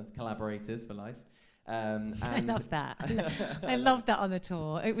constantly sticking with us, collaborators for life. And I love that. I loved that on the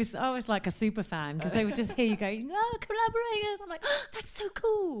tour. I was like a super fan because they would just hear you go, collaborators. I'm like, that's so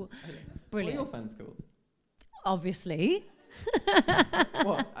cool. Brilliant. What are your fans called? Obviously.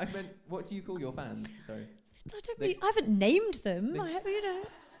 What? I meant, what do you call your fans? Sorry. I haven't named them.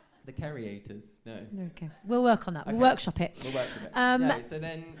 The Carriators, no. Okay, we'll work on that. We'll Okay. workshop it. We'll work with it. Um, So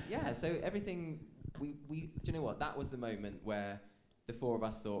then, so everything, we do you know what? That was the moment where the four of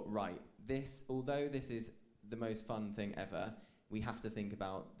us thought, right, although this is the most fun thing ever, we have to think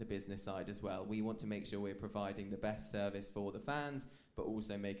about the business side as well. We want to make sure we're providing the best service for the fans, but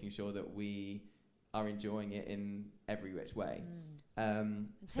also making sure that we are enjoying it in every which way.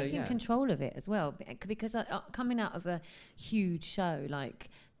 Taking control of it as well, because coming out of a huge show like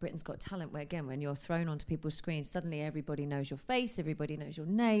Britain's Got Talent, where again, when you're thrown onto people's screens, suddenly everybody knows your face, everybody knows your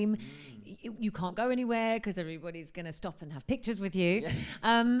name. You can't go anywhere because everybody's going to stop and have pictures with you.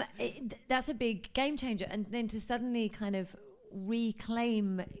 Yeah. That's a big game changer. And then to suddenly kind of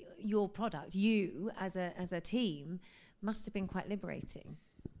reclaim your product, you as a team, must have been quite liberating.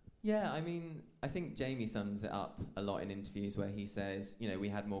 Yeah, I mean, I think Jamie sums it up a lot in interviews where he says, we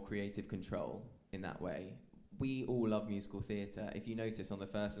had more creative control in that way. We all love musical theatre. If you notice on the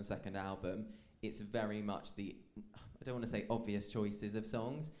first and second album, it's very much I don't want to say obvious choices of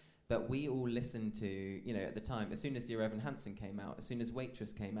songs, but we all listened to, at the time, as soon as Dear Evan Hansen came out, as soon as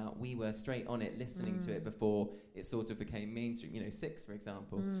Waitress came out, we were straight on it listening to it before it sort of became mainstream, Six, for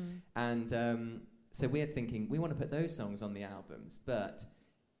example. And so we're thinking, we want to put those songs on the albums, but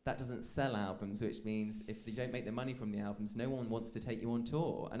that doesn't sell albums, which means if you don't make the money from the albums, no one wants to take you on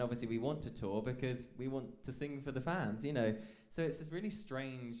tour. And obviously we want to tour because we want to sing for the fans, So it's this really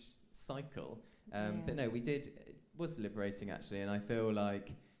strange cycle. But no, it was liberating, actually. And I feel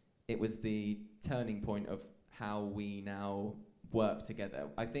like it was the turning point of how we now work together.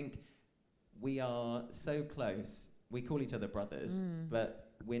 I think we are so close. We call each other brothers,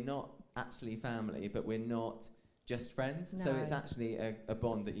 but we're not actually family, but we're not just friends. No. So it's actually a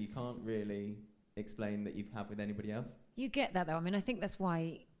bond that you can't really explain that you have with anybody else. You get that, though. I mean, I think that's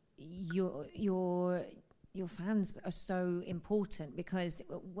why your fans are so important, because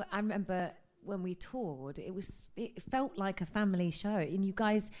I remember when we toured, it felt like a family show, and you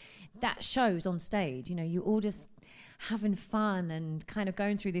guys, that shows on stage, you all just having fun and kind of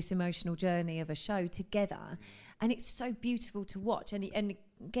going through this emotional journey of a show together, and it's so beautiful to watch. And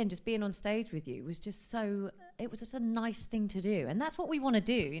again, just being on stage with you was just it was just a nice thing to do, and that's what we want to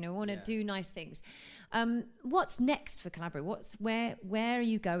do. We want to do nice things. What's next for Calabro? Where are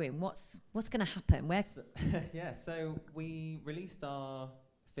you going? What's going to happen? So we released our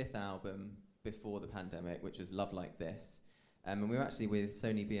 5th album before the pandemic, which was Love Like This, and we were actually with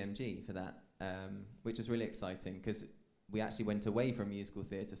Sony BMG for that, which was really exciting because we actually went away from musical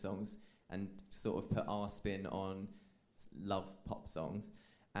theatre songs and sort of put our spin on love pop songs.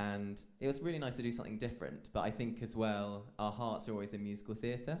 And it was really nice to do something different. But I think as well, our hearts are always in musical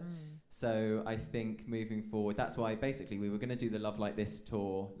theatre. So I think moving forward, that's why basically we were going to do the Love Like This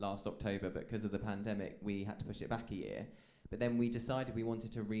tour last October, but because of the pandemic, we had to push it back a year. But then we decided we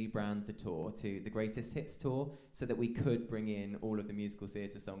wanted to rebrand the tour to the Greatest Hits Tour so that we could bring in all of the musical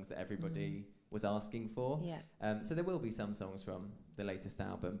theatre songs that everybody was asking for. Yeah. So there will be some songs from the latest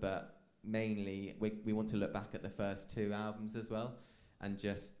album, but mainly we want to look back at the first 2 albums as well, and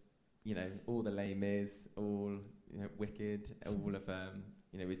just all the Les Mis, all Wicked, all of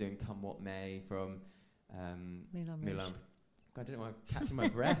we're doing Come What May from Moulin. I don't know why I'm catching my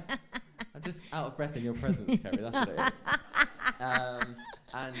breath. I'm just out of breath in your presence, Kerry. That's what it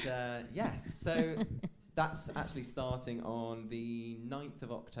is. So that's actually starting on the 9th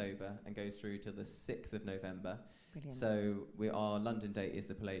of October and goes through to the 6th of November. Brilliant. So our London date is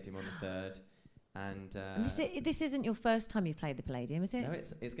the Palladium on the 3rd. And this isn't your first time you've played the Palladium, is it? No,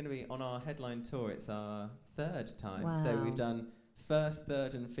 it's going to be on our headline tour. It's our 3rd time. Wow. So we've done 1st,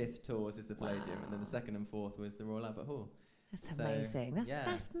 3rd and 5th tours is the Palladium, and then the 2nd and 4th was the Royal Albert Hall. That's amazing.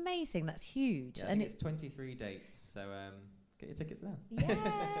 That's amazing. That's huge. Yeah, and it's 23 dates. So get your tickets now.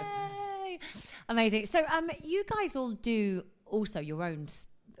 Yay! Amazing. So you guys all do also your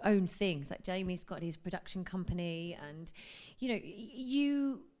own things. Like Jamie's got his production company, and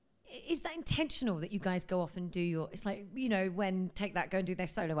is that intentional that you guys go off and do your? It's like when Take That go and do their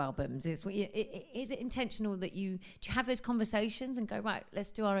solo albums. Is it intentional that do you have those conversations and go, right,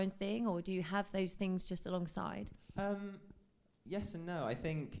 let's do our own thing, or do you have those things just alongside? Yes and no. I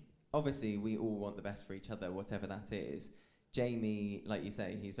think obviously we all want the best for each other, whatever that is. Jamie, like you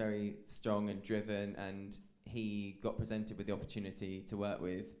say, he's very strong and driven, and he got presented with the opportunity to work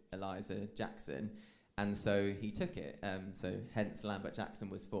with Eliza Jackson, and so he took it. So hence Lambert Jackson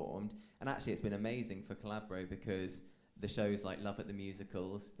was formed, and actually it's been amazing for Calabro because the shows like Love at the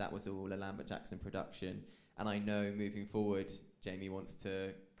Musicals, that was all a Lambert Jackson production, and I know moving forward Jamie wants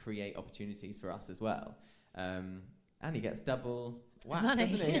to create opportunities for us as well. And he gets double whack,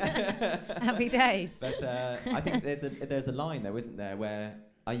 doesn't he? Happy days. But I think there's a line though, isn't there, where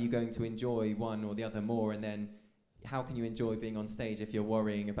are you going to enjoy one or the other more? And then how can you enjoy being on stage if you're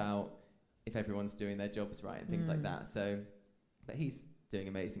worrying about if everyone's doing their jobs right and things like that? So, but he's doing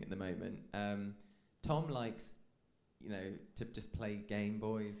amazing at the moment. Tom likes, to just play Game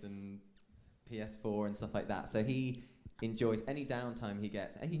Boys and PS4 and stuff like that. So he enjoys any downtime he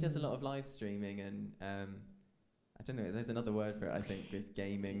gets. And he does a lot of live streaming and I don't know, there's another word for it, I think, with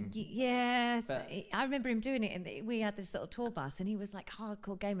gaming. Yes. But I remember him doing it, and we had this little tour bus, and he was like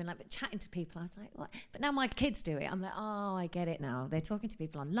hardcore gaming, like, but chatting to people. I was like, what? But now my kids do it. I'm like, oh, I get it now. They're talking to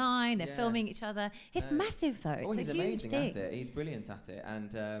people online, they're filming each other. It's massive, though. It's he's a huge amazing thing. at it. He's brilliant at it.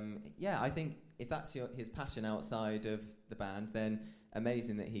 And I think if that's his passion outside of the band, then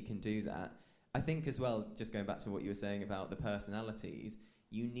amazing that he can do that. I think as well, just going back to what you were saying about the personalities,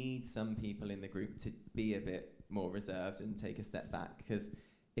 you need some people in the group to be a bit more reserved and take a step back, because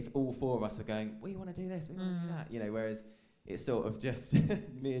if all four of us were going, we want to do this, we want to do that, whereas it's sort of just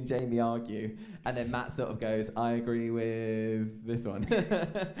me and Jamie argue, and then Matt sort of goes, I agree with this one.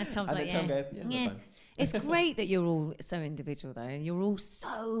 And Tom's and like, then Tom goes, yeah, that's fine. It's great that you're all so individual, though, and you're all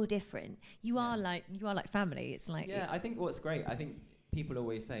so different. You are like family. It's like I think what's great, I think people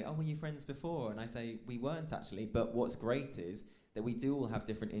always say, oh, were you friends before? And I say, we weren't actually, but what's great is that we do all have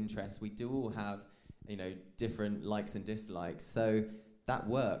different interests. We do all have different likes and dislikes. So that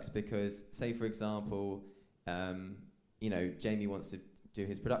works because, say, for example, Jamie wants to do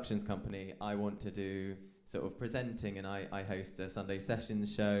his productions company. I want to do sort of presenting, and I host a Sunday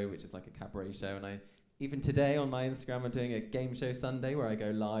Sessions show, which is like a cabaret show. And even today on my Instagram, I'm doing a game show Sunday where I go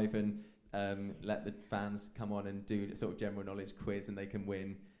live and let the fans come on and do sort of general knowledge quiz, and they can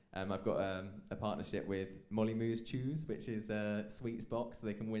win. I've got a partnership with Molly Moo's Choose, which is a sweets box, so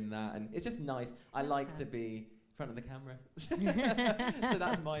they can win that. And it's just nice. I like to be in front of the camera. So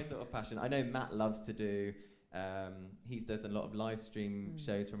that's my sort of passion. I know Matt loves to do, he does a lot of live stream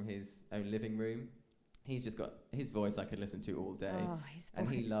shows from his own living room. He's just got his voice I could listen to all day. Oh, his voice. And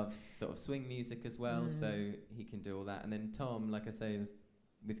he loves sort of swing music as well, so he can do all that. And then Tom, like I say, is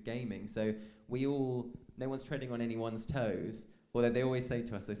with gaming. So no one's treading on anyone's toes. Although they always say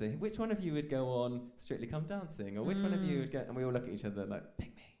to us, they say, which one of you would go on Strictly Come Dancing? Or which one of you would go... And we all look at each other like,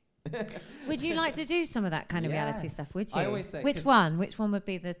 pick me. Would you like to do some of that kind of reality stuff, would you? I always say... Which one would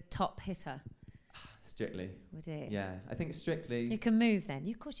be the top hitter? Strictly. Would it? Yeah, I think Strictly... You can move then.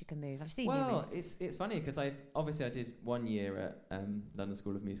 Of course you can move. I've seen you move. Well, it's funny because I did 1 year at London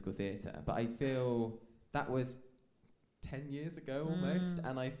School of Musical Theatre, but I feel that was 10 years ago almost,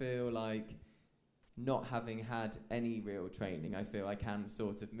 and I feel like... not having had any real training, I feel I can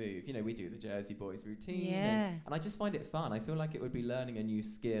sort of move. We do the Jersey Boys routine, and I just find it fun. I feel like it would be learning a new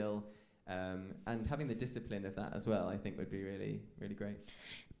skill, and having the discipline of that as well, I think would be really, really great.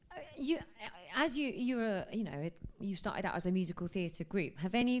 You started out as a musical theatre group.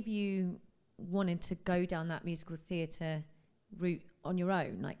 Have any of you wanted to go down that musical theatre route on your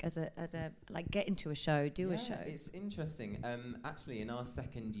own, like as a get into a show, do a show? It's interesting. Actually, in our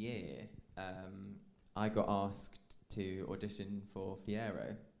second year, I got asked to audition for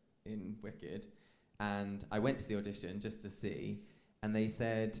Fiyero in Wicked, and I went to the audition just to see, and they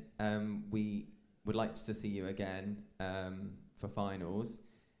said, we would like to see you again for finals,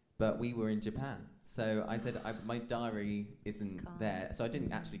 but we were in Japan. So I said, my diary isn't there, so I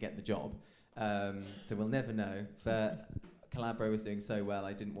didn't actually get the job. So we'll never know, but Calabro was doing so well,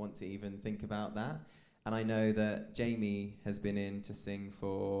 I didn't want to even think about that. And I know that Jamie has been in to sing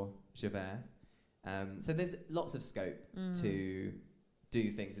for Javert. So there's lots of scope to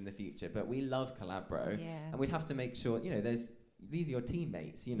do things in the future. But we love Calabro. And we'd have to make sure, these are your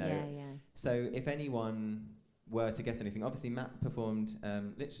teammates, So if anyone were to get anything, obviously Matt performed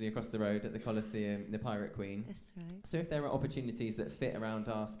literally across the road at the Coliseum in the Pirate Queen. That's right. So if there are opportunities that fit around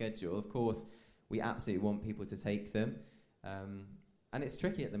our schedule, of course, we absolutely want people to take them. And it's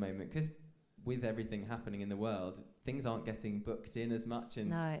tricky at the moment because with everything happening in the world, things aren't getting booked in as much.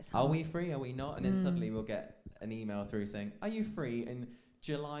 And are we free? Are we not? And then suddenly we'll get an email through saying, are you free in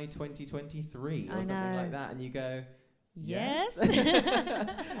July 2023 or something like that? And you go, yes.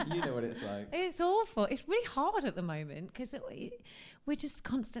 You know what it's like. It's awful. It's really hard at the moment because we're just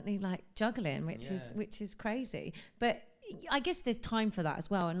constantly like juggling, which is crazy. But I guess there's time for that as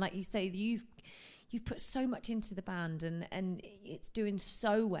well. And like you say, you've put so much into the band and it's doing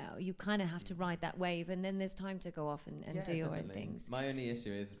so well. You kind of have to ride that wave, and then there's time to go off and do your own things. My only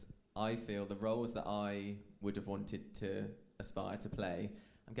issue is I feel the roles that I would have wanted to aspire to play,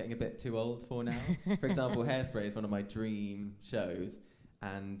 I'm getting a bit too old for now. For example, Hairspray is one of my dream shows,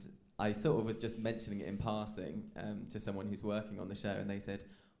 and I sort of was just mentioning it in passing to someone who's working on the show, and they said,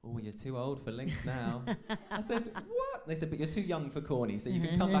 oh, you're too old for Link now. I said, what? They said, but you're too young for Corny, so you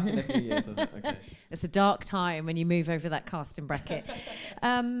can come back in a few years. I thought, okay. It's a dark time when you move over that casting bracket.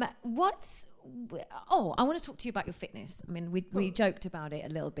 I want to talk to you about your fitness. I mean, we joked about it a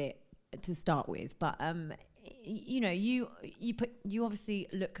little bit to start with, but you know, you obviously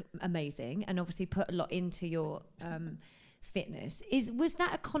look amazing, and obviously put a lot into your fitness. Was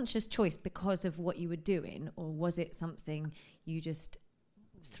that a conscious choice because of what you were doing, or was it something you just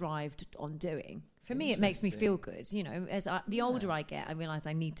thrived on doing? For me, it makes me feel good. You know, as the older I get, I realise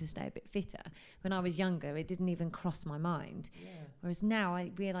I need to stay a bit fitter. When I was younger, it didn't even cross my mind. Yeah. Whereas now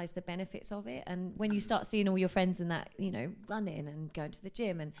I realise the benefits of it. And when you start seeing all your friends and that, you know, running and going to the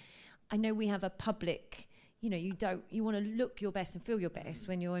gym, and I know we have a public, you know, you want to look your best and feel your best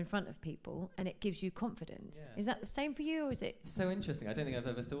when you're in front of people, and it gives you confidence. Yeah. Is that the same for you, or is it? So interesting. I don't think I've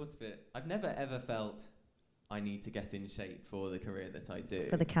ever thought of it. I've never ever felt I need to get in shape for the career that I do.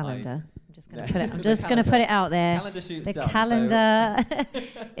 For the calendar. I'm just going to put it. I'm just going to put it out there. Calendar shoot's the done. Calendar.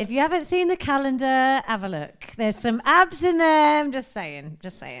 If you haven't seen the calendar, have a look. There's some abs in there. I'm just saying.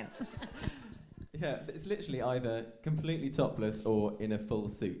 Yeah, it's literally either completely topless or in a full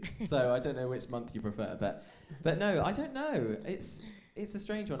suit. So I don't know which month you prefer, but no, I don't know. It's a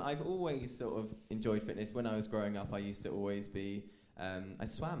strange one. I've always sort of enjoyed fitness. When I was growing up, I used to always be. I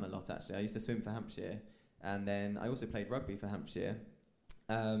swam a lot actually. I used to swim for Hampshire. And then I also played rugby for Hampshire.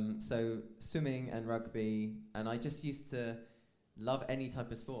 So swimming and rugby, and I just used to love any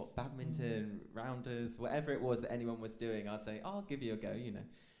type of sport, badminton, rounders, whatever it was that anyone was doing, I'd say, I'll give you a go, you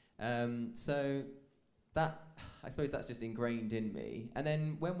know. So that, I suppose that's just ingrained in me. And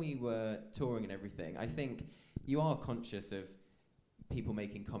then when we were touring and everything, I think you are conscious of people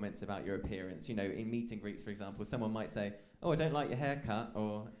making comments about your appearance. You know, in meet and greets, for example, someone might say, oh, I don't like your haircut,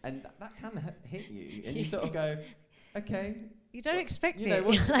 and that can hit you, and you sort of go, okay. You don't expect it. You know,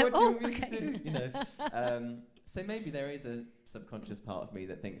 what do you want me to do? You know, so maybe there is a subconscious part of me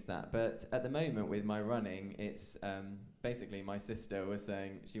that thinks that, but at the moment with my running, it's basically my sister was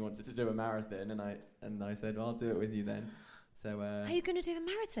saying she wanted to do a marathon, and I said, well, I'll do it with you then. So are you going to do the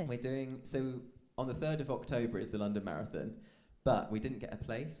marathon? We're doing, so on the 3rd of October is the London Marathon. But we didn't get a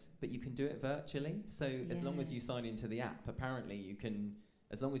place, but you can do it virtually. So as long as you sign into the app, apparently you can,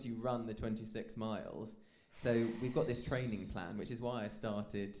 as long as you run the 26 miles. So we've got this training plan, which is why I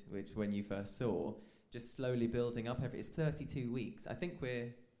started, which when you first saw, just slowly building up. It's 32 weeks. I think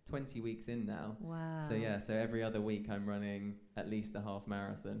we're 20 weeks in now. Wow. So yeah, so every other week I'm running at least a half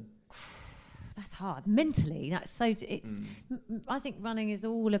marathon. That's hard. Mentally, that's so, I think running is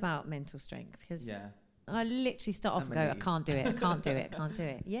all about mental strength, because I literally start off and go, I can't do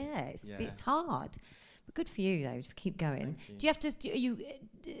it. Yeah, it's hard. But good for you, though, to keep going. Do you have to,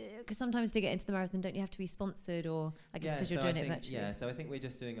 because sometimes to get into the marathon, don't you have to be sponsored, or I guess because you're doing it virtually? Yeah, so I think we're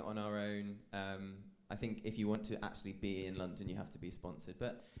just doing it on our own. I think if you want to actually be in London, you have to be sponsored.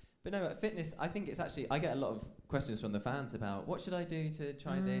 But no, at fitness, I think it's actually, I get a lot of questions from the fans about what should I do to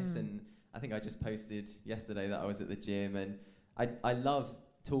try this? And I think I just posted yesterday that I was at the gym, and I love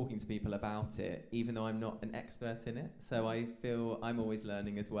talking to people about it, even though I'm not an expert in it. So I feel I'm always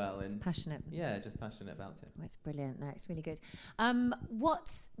learning as well. And just passionate. Yeah, just passionate about it. Oh, it's brilliant. No, it's really good.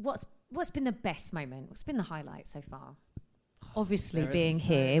 What's been the best moment? What's been the highlight so far? Obviously being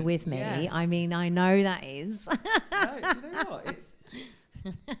here with me. Yes. I mean, I know that is. No, do you know what?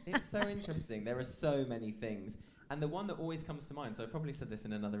 It's so interesting. There are so many things. And the one that always comes to mind, so I probably said this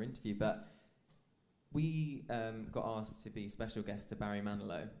in another interview, but we got asked to be special guests to Barry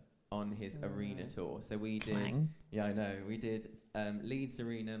Manilow on his arena tour. So we did, we did Leeds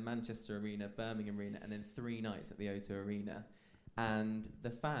Arena, Manchester Arena, Birmingham Arena, and then 3 nights at the O2 Arena. And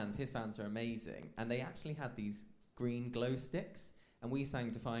his fans are amazing. And they actually had these green glow sticks, and we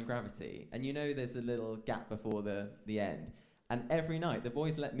sang Defying Gravity. And you know there's a little gap before the end. And every night the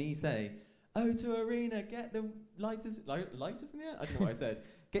boys let me say, O2 Arena, get the lighters in the air? I don't know what I said.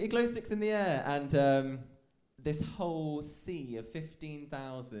 Get your glow sticks in the air. And this whole sea of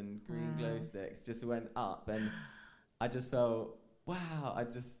 15,000 green glow sticks just went up. And I just felt, wow,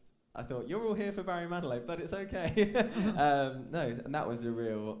 I thought, you're all here for Barry Manilow, but it's okay. And that was a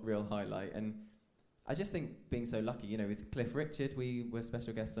real highlight. And I just think being so lucky, you know, with Cliff Richard, we were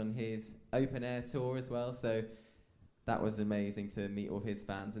special guests on his open air tour as well. So that was amazing to meet all of his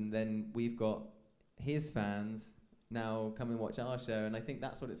fans. And then we've got his fans now come and watch our show. And I think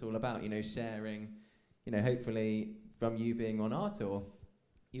that's what it's all about, you know, sharing, you know, hopefully from you being on our tour,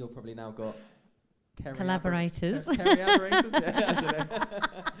 you've probably now got collaborators. Collaborators, yeah, I don't know.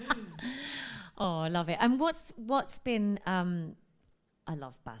 Oh, I love it. And what's been, I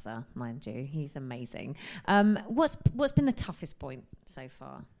love Bazza, mind you. He's amazing. What's been the toughest point so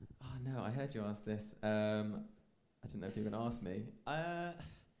far? Oh no, I heard you ask this. I don't know if you're going to ask me.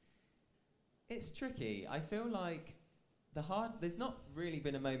 It's tricky. I feel like there's not really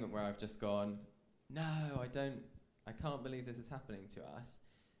been a moment where I've just gone, no, I can't believe this is happening to us.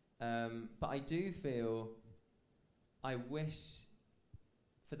 But I do feel, I wish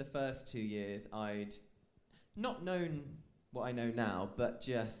for the first 2 years I'd not known what I know now, but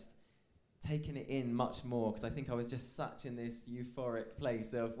just taken it in much more, because I think I was just such in this euphoric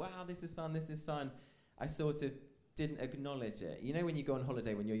place of, wow, this is fun. I sort of didn't acknowledge it. You know when you go on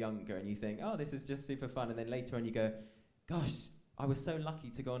holiday when you're younger and you think, oh, this is just super fun, and then later on you go, gosh, I was so lucky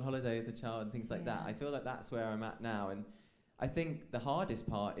to go on holiday as a child and things like that. I feel like that's where I'm at now. And I think the hardest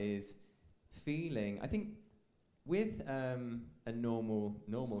part is feeling, I think with a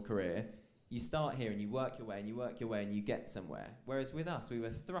normal career, you start here and you work your way and you get somewhere. Whereas with us, we were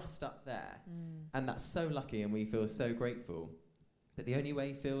thrust up there. And that's so lucky and we feel so grateful. But the only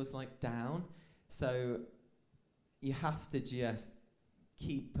way feels like down. So you have to just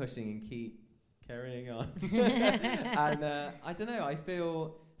keep pushing and keep carrying on. And I don't know, I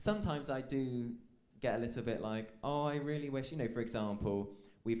feel sometimes I do get a little bit like, oh, I really wish, for example,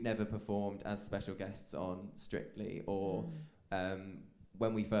 we've never performed as special guests on Strictly, or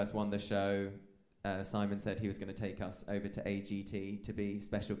when we first won the show, Simon said he was going to take us over to AGT to be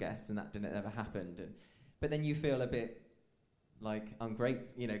special guests, and that didn't ever happen. But then you feel a bit like ungrateful,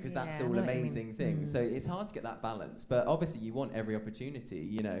 because that's all amazing things. So it's hard to get that balance. But obviously you want every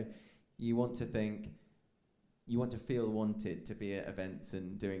opportunity, you want to feel wanted to be at events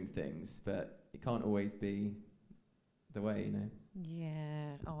and doing things, but it can't always be the way,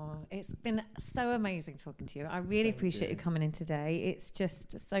 Yeah. Oh, it's been so amazing talking to you. I really appreciate you coming in today. It's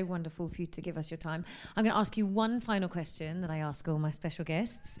just so wonderful for you to give us your time. I'm going to ask you one final question that I ask all my special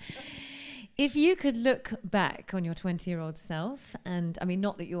guests. If you could look back on your 20-year-old self, and I mean,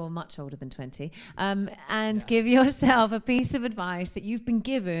 not that you're much older than 20, and give yourself a piece of advice that you've been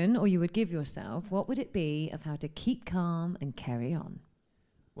given or you would give yourself, what would it be of how to keep calm and carry on?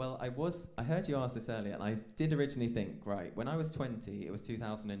 Well, I heard you ask this earlier, and I did originally think, right, when I was 20, it was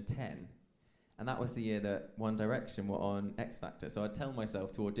 2010, and that was the year that One Direction were on X Factor, so I'd tell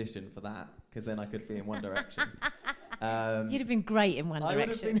myself to audition for that, because then I could be in One Direction. You'd have been great in One Direction.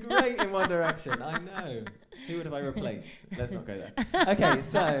 I would have been great in One Direction, I know. Who would have I replaced? Let's not go there. Okay,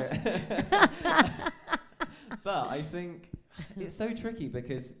 so... But I think it's so tricky,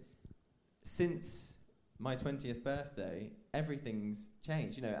 because since my 20th birthday, everything's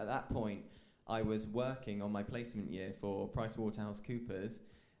changed. At that point, I was working on my placement year for PricewaterhouseCoopers,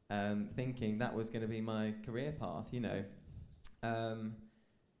 thinking that was going to be my career path,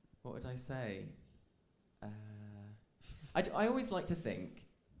 What would I say? I always like to think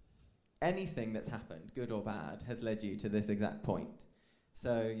anything that's happened, good or bad, has led you to this exact point.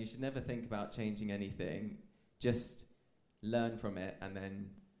 So you should never think about changing anything. Just learn from it and then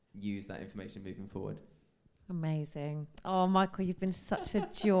use that information moving forward. Amazing. Oh, Michael, you've been such a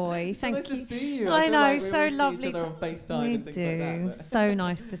joy. Thank you. So nice to see you. I know, like so lovely. See each other on FaceTime and things like that. So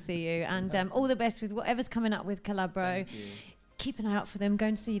nice to see you. And all the best with whatever's coming up with Calabro. Keep an eye out for them. Go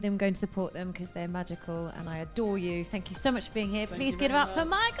and see them. Go and support them, because they're magical. And I adore you. Thank you so much for being here. Please give it up for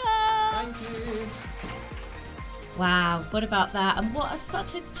Michael. Thank you. Wow, what about that? And what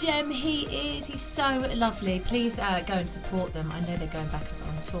such a gem he is. He's so lovely. Please go and support them. I know they're going back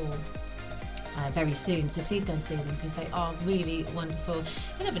on tour very soon, so please go and see them, because they are really wonderful.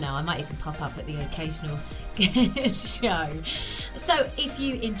 You never know, I might even pop up at the occasional show. So if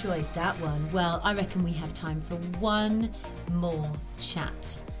you enjoyed that one, well, I reckon we have time for one more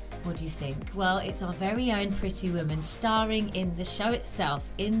chat. What do you think? Well, it's our very own Pretty Woman, starring in the show itself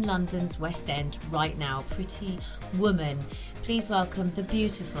in London's West End right now. Pretty Woman. Please welcome the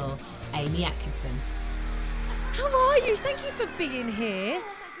beautiful Amy Atkinson. How are you? Thank you for being here.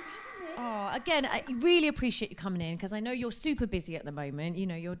 Oh, again, I really appreciate you coming in, because I know you're super busy at the moment.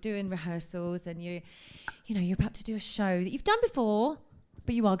 You're doing rehearsals, and you're about to do a show that you've done before,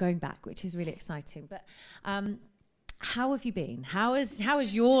 but you are going back, which is really exciting. But how have you been? How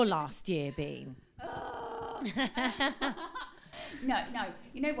has your last year been? No.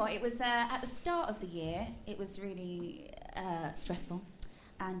 You know what? It was at the start of the year. It was really stressful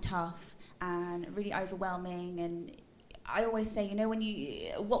and tough and really overwhelming. And I always say,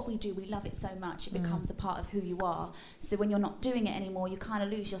 what we do, we love it so much, it becomes a part of who you are. So when you're not doing it anymore, you kind of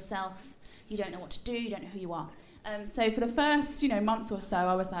lose yourself. You don't know what to do. You don't know who you are. So for the first, month or so,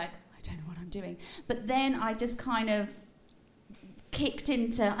 I was like, I don't know what I'm doing. But then I just kind of kicked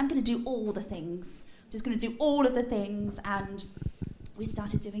into, I'm going to do all the things. I'm just going to do all of the things. And we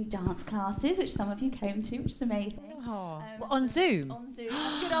started doing dance classes, which some of you came to, which is amazing. On Zoom? On Zoom.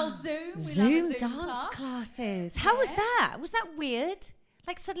 Good old Zoom. We Zoom love a dance class. classes. How was that? Was that weird?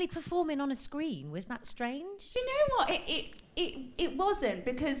 Like suddenly performing on a screen, was that strange? Do you know what? It wasn't,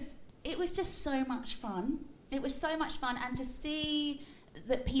 because it was just so much fun. It was so much fun, and to see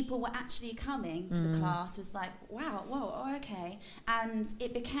that people were actually coming to the class was like, wow, whoa, oh, okay. And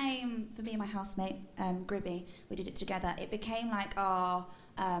it became, for me and my housemate, Gribby, we did it together, it became like our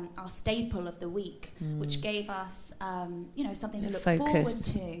staple of the week, which gave us, something to look forward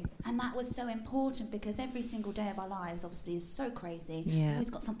to. And that was so important, because every single day of our lives obviously is so crazy. Yeah. We've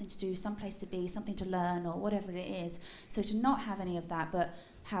got something to do, some place to be, something to learn, or whatever it is. So to not have any of that, but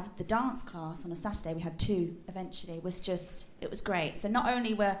have the dance class on a Saturday, we had 2 eventually, it was great. So not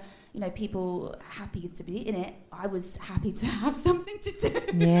only were, people happy to be in it, I was happy to have something to do.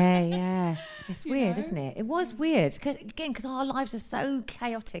 Yeah. It's weird, isn't it? It was weird, because our lives are so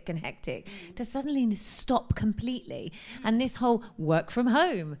chaotic and hectic, to suddenly stop completely. And this whole work from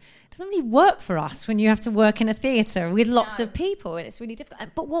home doesn't really work for us when you have to work in a theatre with lots of people, and it's really difficult.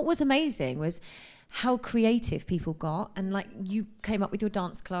 But what was amazing was how creative people got, and like you came up with your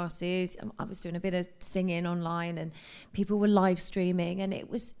dance classes. I was doing a bit of singing online, and people were live streaming, and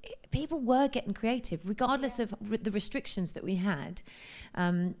people were getting creative regardless of the restrictions that we had.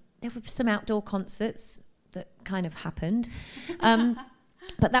 There were some outdoor concerts that kind of happened,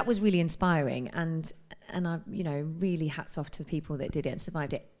 but that was really inspiring, and I really hats off to the people that did it and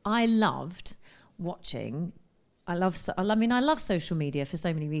survived it. I loved watching. I love social media for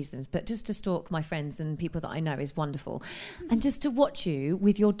so many reasons, but just to stalk my friends and people that I know is wonderful. And just to watch you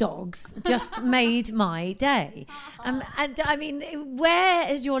with your dogs just made my day. And I mean,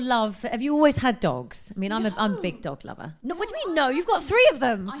 where is your love? Have you always had dogs? I mean, I'm a big dog lover. No, what do you mean no? You've got 3 of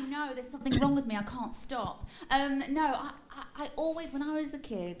them. I know, there's something wrong with me. I can't stop. I always, when I was a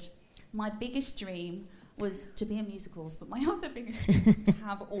kid, my biggest dream was to be in musicals, but my other biggest dream was to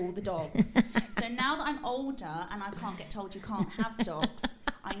have all the dogs. So now that I'm older and I can't get told you can't have dogs,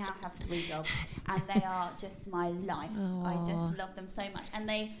 I now have 3 dogs, and they are just my life. Aww. I just love them so much, and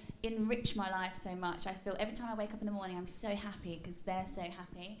they enrich my life so much. I feel every time I wake up in the morning, I'm so happy because they're so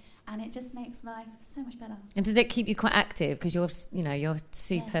happy, and it just makes life so much better. And does it keep you quite active, because you're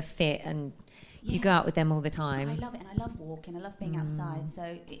super fit and you go out with them all the time? I love it, and I love walking. I love being outside, so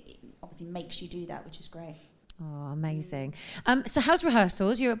it obviously makes you do that, which is great. Oh, amazing. So how's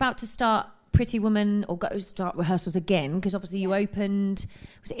rehearsals? You're about to start Pretty Woman, or start rehearsals again, because obviously you opened,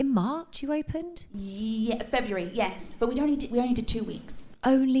 was it in March you opened? Yeah, February, yes. But we only did 2 weeks.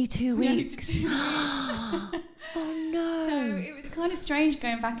 Only 2 weeks? Oh no. So it was kind of strange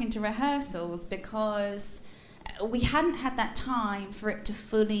going back into rehearsals, because we hadn't had that time for it to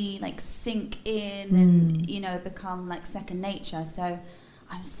fully sink in and become like second nature. So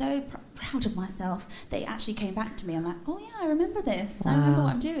I'm so proud of myself that it actually came back to me. I'm like, oh yeah, I remember this. Wow. I remember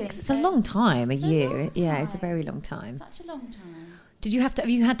what I'm doing. It's a long time, a year. Yeah, it's a very long time. Such a long time. Have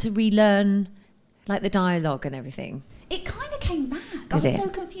you had to relearn the dialogue and everything? It kind of came back. I was so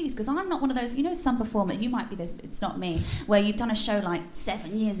confused, because I'm not one of those, some performer, you might be this, but it's not me, where you've done a show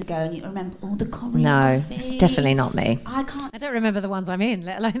 7 years ago and you remember all the choreography. No, it's definitely not me. I don't remember the ones I'm in,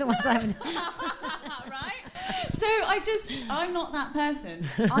 let alone the ones I haven't done. Right? So I'm not that person.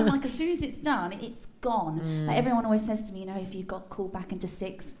 I'm like, as soon as it's done, it's gone. Everyone always says to me, if you got called back into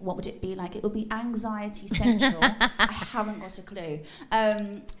 6, what would it be like? It would be anxiety central. I haven't got a clue.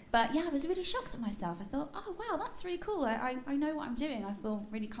 But yeah, I was really shocked at myself. I thought, oh wow, that's really cool. I know what I'm doing. I feel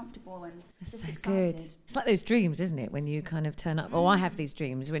really comfortable and just excited. Good. It's like those dreams, isn't it? When you kind of turn up, or I have these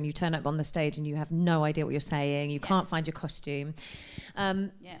dreams when you turn up on the stage and you have no idea what you're saying. You can't find your costume.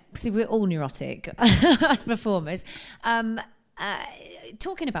 See, we're all neurotic, us performers.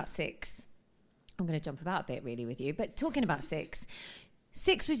 Talking about 6, I'm going to jump about a bit really with you, but talking about 6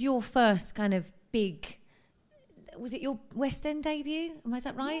 was your first kind of big... Was it your West End debut? Is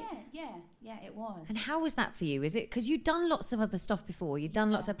that right? Yeah, it was. And how was that for you? Is it because you'd done lots of other stuff before? You'd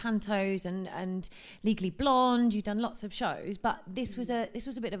done lots of pantos and Legally Blonde. You'd done lots of shows, but this was a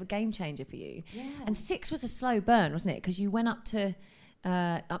bit of a game changer for you. Yeah. And 6 was a slow burn, wasn't it? Because you went up to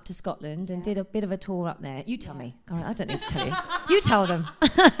Scotland and did a bit of a tour up there. You tell me. I don't need to tell you. You tell them.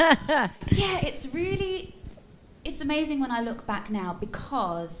 Yeah, it's amazing when I look back now,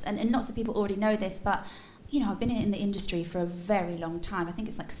 because and lots of people already know this, but I've been in the industry for a very long time. I think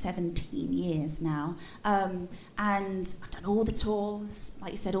it's like 17 years now. And I've done all the tours,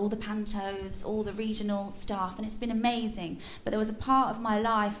 like you said, all the pantos, all the regional stuff, and it's been amazing. But there was a part of my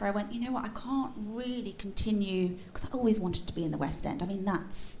life where I went, you know what, I can't really continue, because I always wanted to be in the West End. I mean,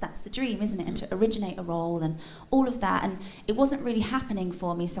 that's the dream, isn't it? And to originate a role and all of that. And it wasn't really happening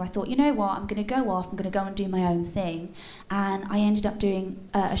for me. So I thought, you know what, I'm going to go off, I'm going to go and do my own thing. And I ended up doing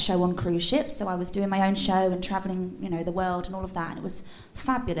a show on cruise ships. So I was doing my own show and travelling, the world and all of that, and it was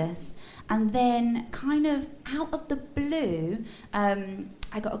fabulous. And then, kind of out of the blue,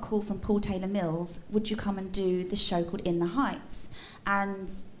 I got a call from Paul Taylor Mills. Would you come and do this show called In the Heights?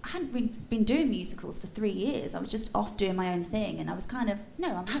 And I hadn't been doing musicals for 3 years. I was just off doing my own thing, and I was kind of,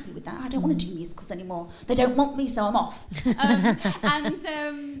 no, I'm happy with that. I don't want to do musicals anymore. They don't want me, so I'm off.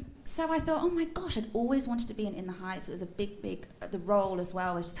 So I thought, oh my gosh, I'd always wanted to be in The Heights. It was a big, the role as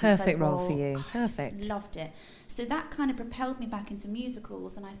well was just perfect role for you. Perfect. I just loved it. So that kind of propelled me back into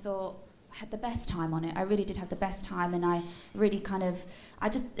musicals, and I thought I had the best time on it. I really did have the best time, and I really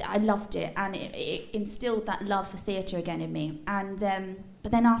I loved it, and it instilled that love for theatre again in me. And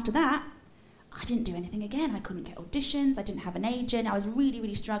but then after that, I didn't do anything again. I couldn't get auditions. I didn't have an agent. I was really,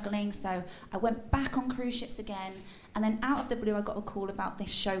 really struggling. So I went back on cruise ships again. And then out of the blue, I got a call about this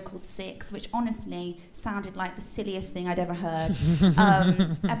show called Six, which honestly sounded like the silliest thing I'd ever heard.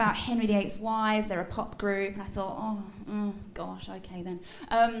 About Henry VIII's wives. They're a pop group. And I thought, gosh, okay then.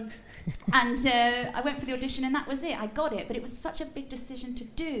 And I went for the audition, and that was it. I got it. But it was such a big decision to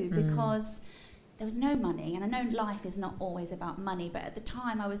do because there was no money, and I know life is not always about money, but at the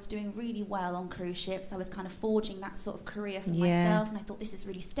time I was doing really well on cruise ships. I was kind of forging that sort of career for myself, and I thought, this is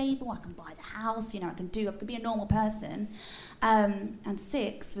really stable. I can buy the house, I can be a normal person. And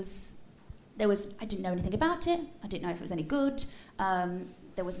Six was, I didn't know anything about it. I didn't know if it was any good.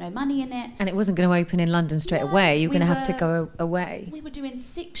 There was no money in it. And it wasn't going to open in London straight away. You were going to have to go away. We were doing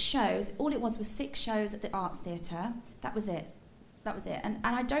 6 shows. All it was 6 shows at the Arts Theatre. That was it. And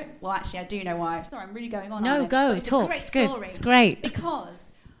I don't, well, actually, I do know why. Sorry, I'm really going on. No, go, talk. A great it's good. Story. It's great.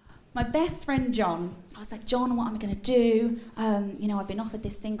 Because my best friend, John, I was like, John, what am I going to do? I've been offered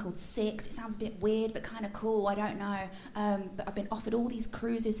this thing called Six. It sounds a bit weird, but kind of cool. I don't know. But I've been offered all these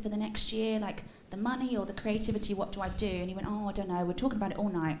cruises for the next year, like the money or the creativity, what do I do? And he went, I don't know. We're talking about it all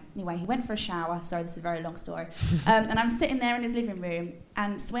night. Anyway, he went for a shower. Sorry, this is a very long story. And I'm sitting there in his living room,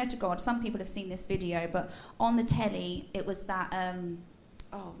 and swear to God, some people have seen this video, but on the telly, it was that...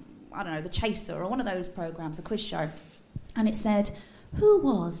 I don't know, The Chaser or one of those programmes, a quiz show. And it said, who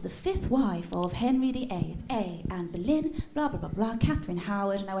was the 5th wife of Henry VIII? A. Anne Boleyn, blah, blah, blah, blah, Catherine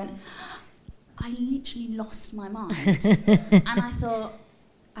Howard. And I went, I literally lost my mind. And I thought,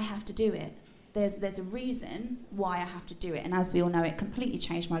 I have to do it. There's a reason why I have to do it. And as we all know, it completely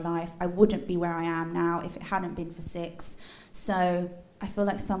changed my life. I wouldn't be where I am now if it hadn't been for Six. So I feel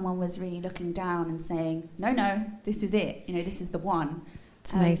like someone was really looking down and saying, no, this is it. This is the one.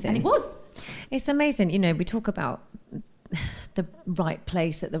 It's amazing. And it was. It's amazing. We talk about the right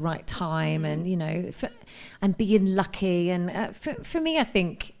place at the right time and, and being lucky. And for me, I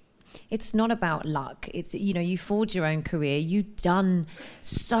think it's not about luck. It's, you forged your own career. You've done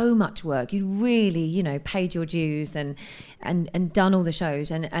so much work. You really, paid your dues and done all the shows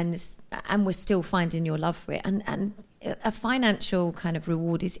and we're still finding your love for it. And a financial kind of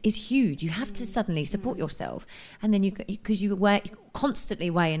reward is huge. You have to suddenly support yourself, and then because you're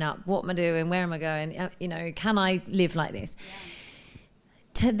constantly weighing up, what am I doing, where am I going, can I live like this?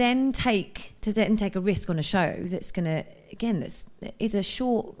 To then take a risk on a show that's gonna is a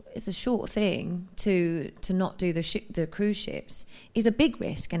short thing to not do the cruise ships is a big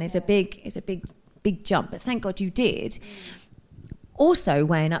risk and is a big jump. But thank God you did. Also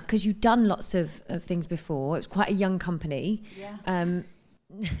weighing up because you've done lots of things before. It was quite a young company. Yeah.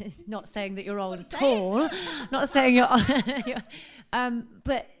 Not saying that you're old at all. Not saying you're...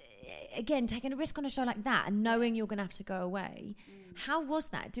 but again, taking a risk on a show like that and knowing you're going to have to go away, how was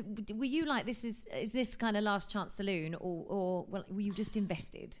that? Were you like, is this kind of last chance saloon or were you just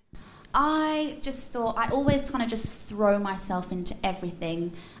invested? I just thought, I always kind of just throw myself into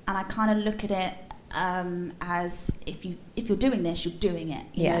everything, and I kind of look at it as if you're doing this, you're doing it.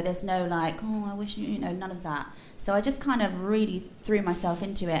 You know, there's no like, I wish none of that. So I just kind of really threw myself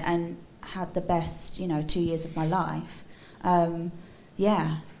into it and had the best 2 years of my life.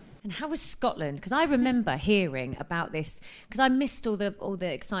 And how was Scotland? Because I remember hearing about this, because I missed all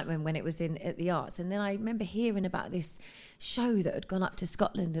the excitement when it was at the Arts, and then I remember hearing about this show that had gone up to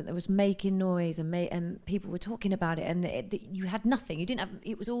Scotland and that was making noise and people were talking about it, and you had nothing. You didn't have.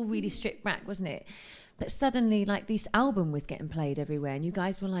 It was all really stripped back, wasn't it? But suddenly, like, this album was getting played everywhere, and you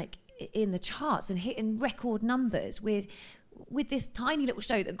guys were like in the charts and hitting record numbers with this tiny little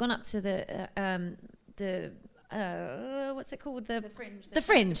show that had gone up to the what's it called? The Fringe. The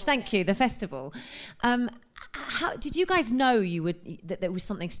Fringe. Thank you. The festival. How did you guys know that there was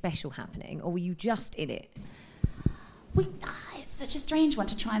something special happening, or were you just in it? It's such a strange one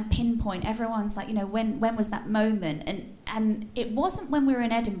to try and pinpoint. Everyone's like, when was that moment? And it wasn't when we were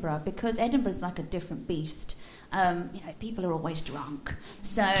in Edinburgh, because Edinburgh's like a different beast. People are always drunk,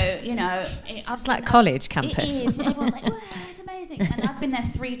 so It's like college campus. It is. Everyone's like, "Wow, it's amazing!" And I've been there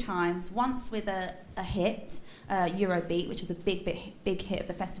 3 times. Once with a hit, Eurobeat, which was a big hit of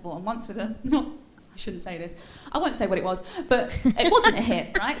the festival, and once with I shouldn't say this. I won't say what it was, but it wasn't a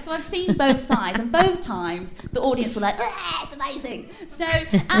hit, right? So I've seen both sides, and both times the audience were like, "It's amazing." So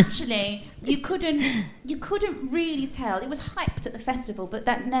actually, you couldn't really tell. It was hyped at the festival, but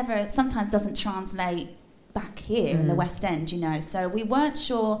that sometimes doesn't translate back here in the West End, So we weren't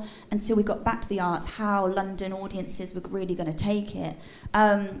sure until we got back to the arts how London audiences were really going to take it.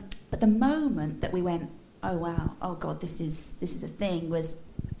 But the moment that we went, "Oh wow, oh God, this is a thing," was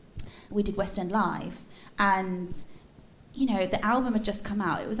we did West End Live, and the album had just come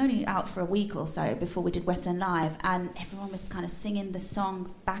out. It was only out for a week or so before we did West End Live, and everyone was kind of singing the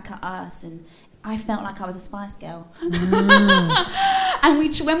songs back at us, and I felt like I was a Spice Girl. And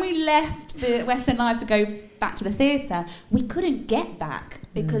when we left the West End Live to go back to the theatre, we couldn't get back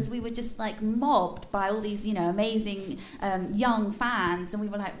because we were just like mobbed by all these amazing young fans, and we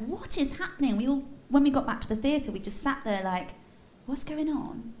were like, "What is happening?" When we got back to the theatre, we just sat there like, "What's going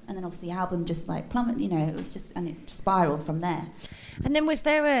on?" And then obviously the album just like plummeted, it was just, and it spiraled from there. And then was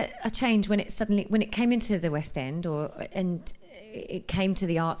there a change when it came into the West End, and it came to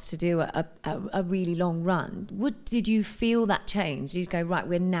the arts to do a really long run? Did you feel that change? You'd go, right,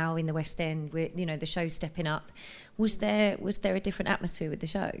 we're now in the West End, we're the show's stepping up. Was there a different atmosphere with the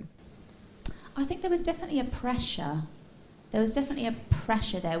show? I think there was definitely a pressure. There was definitely a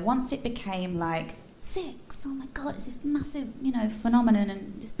pressure there. Once it became like 6, oh my God, it's this massive, phenomenon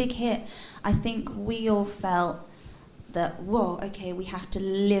and this big hit, I think we all felt that, whoa, okay, we have to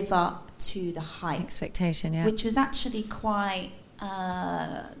live up to the hype. Expectation, yeah. Which was actually quite,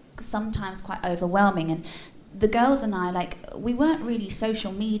 sometimes quite overwhelming. And the girls and I, we weren't really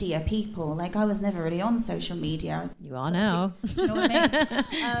social media people. I was never really on social media. You are now. Do you know what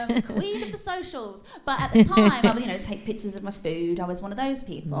I mean? Queen of the socials. But at the time, I would, take pictures of my food. I was one of those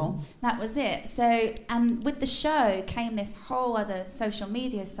people. That was it. So, and with the show came this whole other social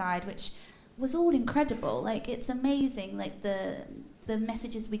media side, which was all incredible. It's amazing. The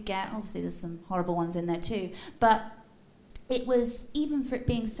messages we get. Obviously, there's some horrible ones in there too. But it was, even for it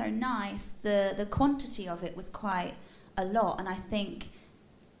being so nice, the quantity of it was quite a lot. And I think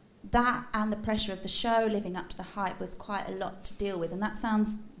that and the pressure of the show living up to the hype was quite a lot to deal with. And that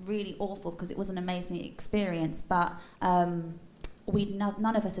sounds really awful because it was an amazing experience, but none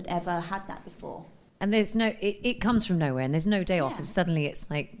of us had ever had that before. And there's it comes from nowhere, and there's no day off, and suddenly it's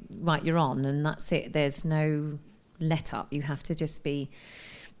like, right, you're on, and that's it. There's no let up. You have to just be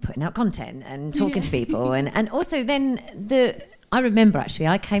putting out content and talking to people. And also then I remember actually,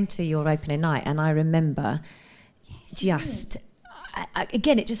 I came to your opening night, and I remember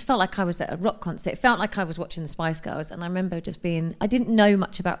again, it just felt like I was at a rock concert. It felt like I was watching the Spice Girls, and I remember I didn't know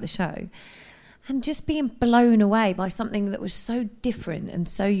much about the show, and just being blown away by something that was so different and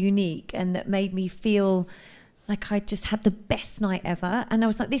so unique, and that made me feel like I just had the best night ever. And I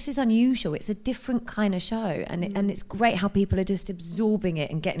was like, this is unusual. It's a different kind of show, and it's great how people are just absorbing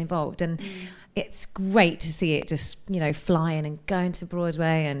it and getting involved. And it's great to see it just, flying and going to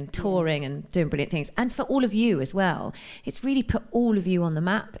Broadway and touring and doing brilliant things. And for all of you as well, it's really put all of you on the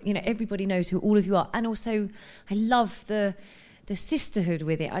map. Everybody knows who all of you are. And also, I love the sisterhood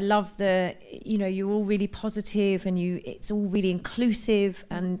with it. I love you're all really positive, and it's all really inclusive,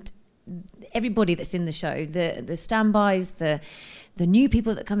 and everybody that's in the show, the standbys, the new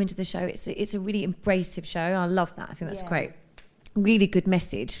people that come into the show, it's a really embracive show. I love that. I think that's great. Really good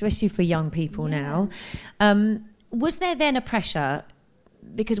message, especially for young people now. Was there then a pressure,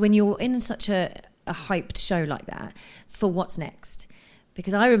 because when you're in such a hyped show like that, for what's next?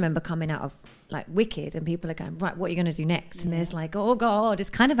 Because I remember coming out of Wicked, and people are going, right, what are you going to do next? And there's oh God, it's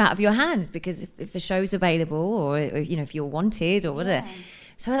kind of out of your hands, because if a show's available, or if you're wanted or whatever.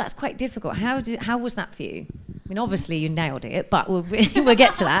 So that's quite difficult. How was that for you? I mean, obviously you nailed it, but we'll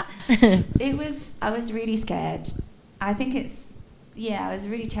get to that. I was really scared. I think I was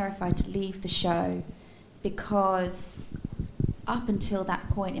really terrified to leave the show, because up until that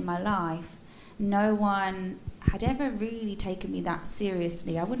point in my life, no one had ever really taken me that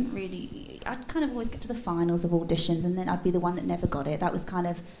seriously. I I'd kind of always get to the finals of auditions, and then I'd be the one that never got it. That was kind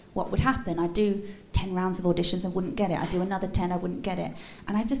of what would happen. I'd do 10 rounds of auditions and wouldn't get it. I'd do another 10, I wouldn't get it.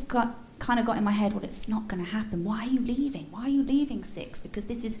 And I just got in my head, well, it's not going to happen. Why are you leaving? Why are you leaving Six? Because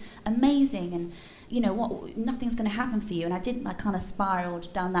this is amazing, and you know what? Nothing's going to happen for you. And I kind of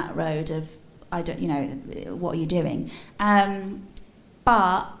spiraled down that road of, what are you doing?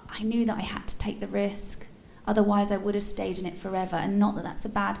 But I knew that I had to take the risk. Otherwise, I would have stayed in it forever. And not that that's a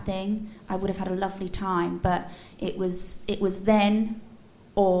bad thing. I would have had a lovely time. But it was then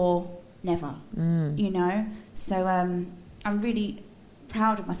or never, you know? So I'm really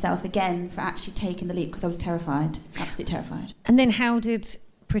proud of myself again for actually taking the leap, because I was terrified, absolutely terrified. And then how did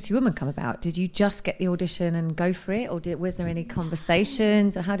Pretty Woman come about? Did you just get the audition and go for it, or was there any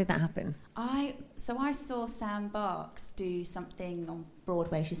conversations, or how did that happen? I saw Sam Barks do something on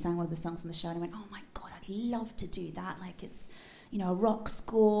Broadway. She sang one of the songs on the show, and I went, oh my God, I'd love to do that. Like, it's, you know, a rock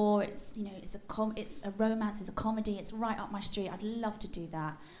score, it's, you know, it's a romance, it's a comedy, it's right up my street. I'd love to do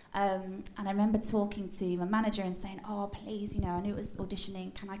that. And I remember talking to my manager and saying, oh, please, you know, I knew it was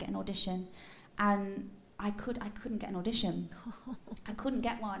auditioning, can I get an audition? And I couldn't get an audition. I couldn't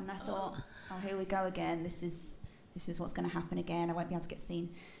get one, and I thought, oh, here we go again. This is what's going to happen again. I won't be able to get seen.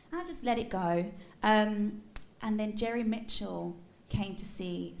 And I just let it go. And then Jerry Mitchell came to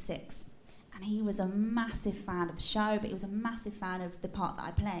see Six, and he was a massive fan of the show, but he was a massive fan of the part that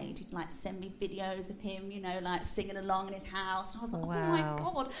I played. He'd like send me videos of him, you know, like singing along in his house. And I was like, wow. Oh my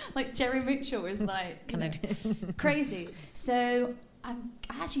God, like Jerry Mitchell is like crazy. So I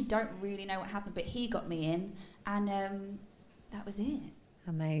actually don't really know what happened, but he got me in, and that was it.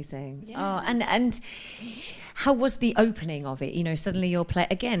 Amazing. Yeah. Oh, and how was the opening of it? You know, suddenly you're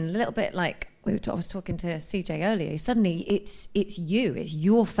again, a little bit like I was talking to CJ earlier. Suddenly it's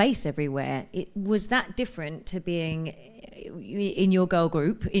your face everywhere. Was that different to being in your girl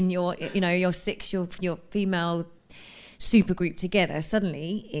group, in your, you know, your Six, your female super group together?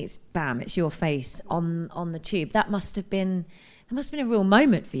 Suddenly it's your face on the tube. That must have been a real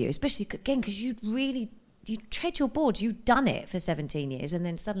moment for you, especially again because you tread your boards. You've done it for 17 years, and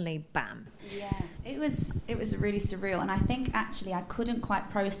then suddenly, bam. Yeah, it was really surreal, and I think actually I couldn't quite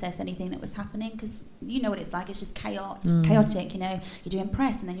process anything that was happening, because you know what it's like. It's just chaotic. You know, you're doing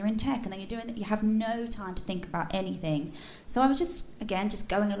press, and then you're in tech, and then you're doing that. You have no time to think about anything. So I was just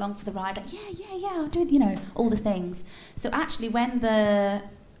going along for the ride. Like, yeah, I'll do it. You know, all the things. So actually, when the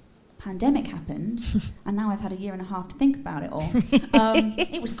pandemic happened, and now I've had a year and a half to think about it all.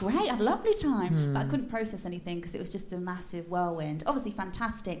 It was great. I had a lovely time, but I couldn't process anything because it was just a massive whirlwind. Obviously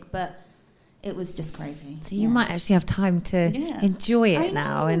fantastic, but it was just crazy. So you might actually have time to enjoy it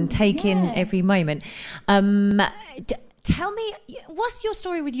now and take in every moment. Tell me, what's your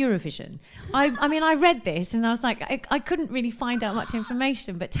story with Eurovision? I mean, I read this and I was like, I couldn't really find out much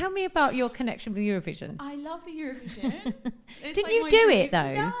information, but tell me about your connection with Eurovision. I love the Eurovision. Didn't like you do dream. It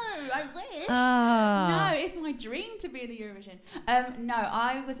though? No, I wish. No, it's my dream to be in the Eurovision. No,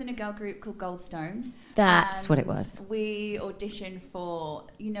 I was in a girl group called Goldstone. That's what it was. We auditioned for,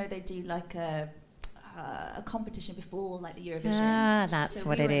 you know, they do like a competition before like the Eurovision. That's so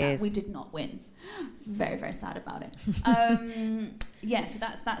what it is. We did not win. Very, very sad about it. So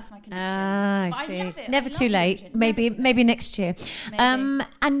that's my connection. I see. I love it. Never too late. Maybe next year. Maybe.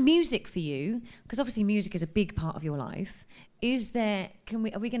 And music for you, because obviously music is a big part of your life.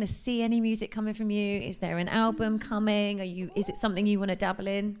 Are we going to see any music coming from you? Is there an album coming? Is it something you want to dabble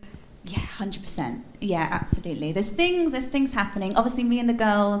in? Yeah, 100%. Yeah, absolutely. There's things happening. Obviously, me and the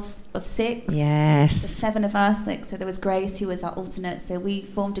girls of Six. Yes. The 7 of us. So there was Grace, who was our alternate. So we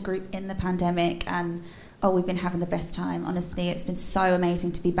formed a group in the pandemic, and we've been having the best time. Honestly, it's been so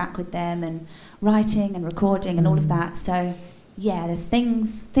amazing to be back with them and writing and recording and all of that. So yeah, there's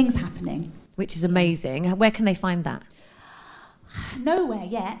things happening. Which is amazing. Where can they find that? Nowhere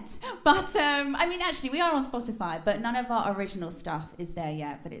yet, but I mean, actually, we are on Spotify, but none of our original stuff is there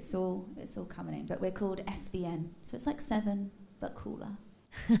yet. But it's all coming in. But we're called SVN, so it's like 7 but cooler.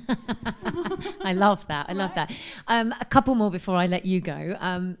 I love that. I love that. A couple more before I let you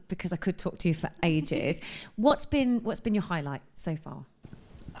go, because I could talk to you for ages. What's been your highlight so far?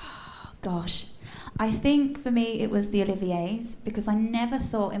 Oh, gosh. I think for me it was the Olivier's, because I never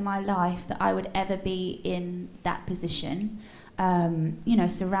thought in my life that I would ever be in that position. You know,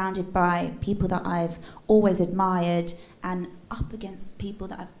 surrounded by people that I've always admired and up against people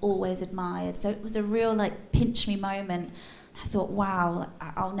that I've always admired. So it was a real like pinch me moment. I thought, wow,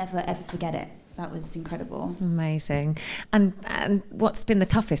 I'll never ever forget it. That was incredible. Amazing. And what's been the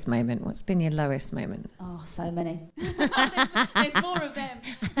toughest moment? What's been your lowest moment? Oh, so many. there's more of them.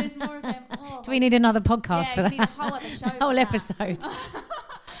 There's more of them. Oh, do we need another podcast for that? We need a whole other show. Whole episode.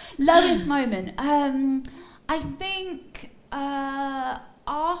 Lowest moment. I think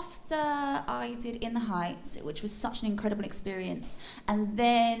after I did In the Heights, which was such an incredible experience, and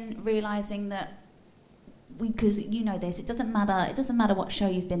then realising that, because you know this, it doesn't matter what show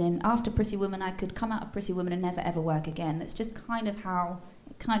you've been in. After Pretty Woman, I could come out of Pretty Woman and never ever work again. That's just kind of how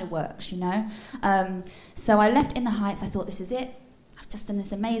it kind of works, you know. So I left In the Heights. I thought, this is it. I've just done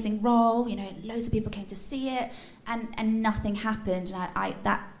this amazing role. You know, loads of people came to see it, and nothing happened. And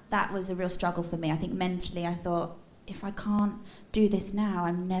that was a real struggle for me. I think mentally, I thought, if I can't do this now,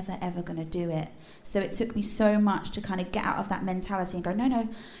 I'm never ever going to do it. So it took me so much to kind of get out of that mentality and go, no,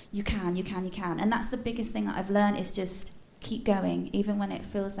 you can. And that's the biggest thing that I've learned, is just keep going, even when it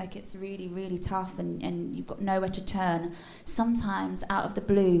feels like it's really, really tough and you've got nowhere to turn. Sometimes out of the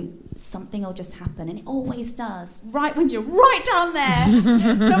blue, something will just happen, and it always does. Right when you're right down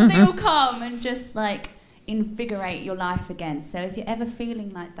there, something will come and just like invigorate your life again. So if you're ever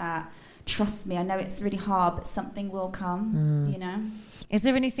feeling like that, trust me, I know it's really hard, but something will come, you know. Is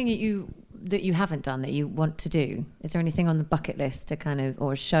there anything that you haven't done that you want to do? Is there anything on the bucket list to kind of,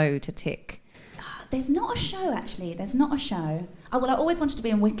 or a show to tick? There's not a show, actually. There's not a show. I always wanted to be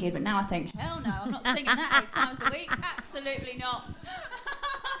in Wicked, but now I think, hell no, I'm not singing that 8 times a week. Absolutely not.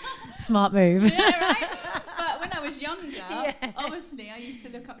 Smart move. Yeah, right? But when I was younger, obviously, I used to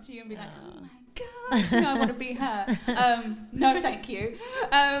look up to you and be like, oh my gosh, I want to be her. No, thank you.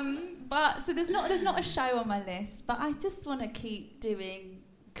 But so there's not a show on my list, but I just want to keep doing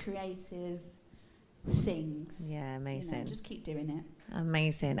creative things. Yeah, amazing. You know, just keep doing it.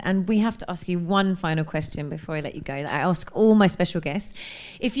 Amazing. And we have to ask you one final question before I let you go, that I ask all my special guests.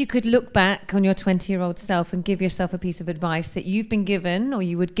 If you could look back on your 20-year-old self and give yourself a piece of advice that you've been given or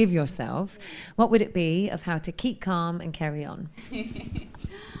you would give yourself, what would it be of how to keep calm and carry on?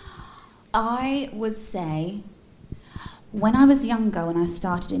 I would say, when I was younger, when I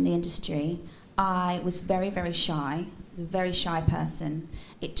started in the industry, I was very, very shy. I was a very shy person.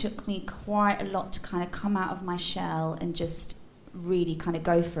 It took me quite a lot to kind of come out of my shell and just really kind of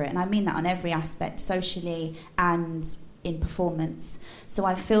go for it. And I mean that on every aspect, socially and in performance. So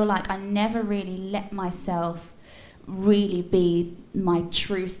I feel like I never really let myself really be my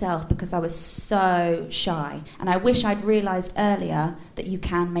true self because I was so shy. And I wish I'd realised earlier that you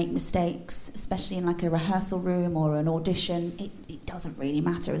can make mistakes, especially in like a rehearsal room or an audition. It doesn't really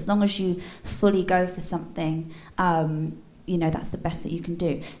matter. As long as you fully go for something, you know, that's the best that you can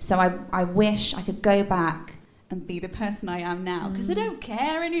do. So I wish I could go back and be the person I am now, because I don't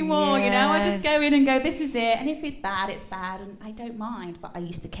care anymore, you know. I just go in and go, this is it, and if it's bad, and I don't mind, but I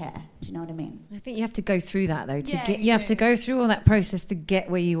used to care. Do you know what I mean? I think you have to go through that, though, you have to go through all that process to get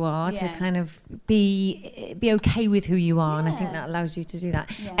where you are, to kind of be okay with who you are, and I think that allows you to do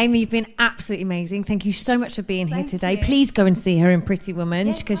that. Amy, you've been absolutely amazing. Thank you so much for being here today. Please go and see her in Pretty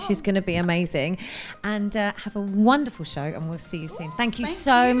Woman, because she's going to be amazing, and have a wonderful show, and we'll see you soon. Thank you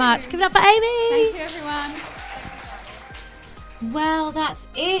so much. Give it up for Amy. Thank you, everyone. Well, that's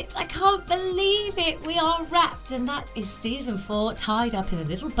it. I can't believe it. We are wrapped, and that is season 4 tied up in a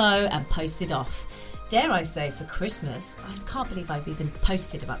little bow and posted off. Dare I say, for Christmas. I can't believe I've even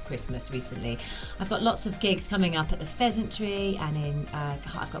posted about Christmas recently. I've got lots of gigs coming up at the Pheasantry, and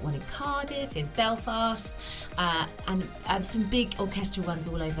I've got one in Cardiff, in Belfast, and some big orchestral ones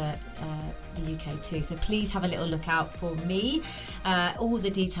all over the UK too. So please have a little look out for me. All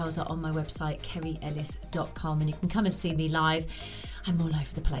the details are on my website, kerryellis.com, and you can come and see me live. I'm all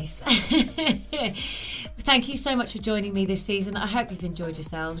over the place. Thank you so much for joining me this season. I hope you've enjoyed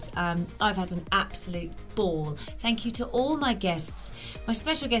yourselves. I've had an absolute ball. Thank you to all my guests. My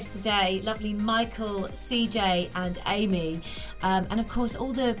special guests today, lovely Michael, CJ and Amy. And of course,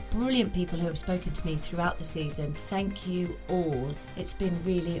 all the brilliant people who have spoken to me throughout the season. Thank you all. It's been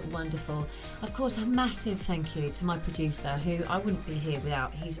really wonderful. Of course, a massive thank you to my producer, who I wouldn't be here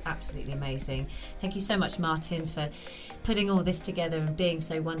without. He's absolutely amazing. Thank you so much, Martin, for putting all this together and being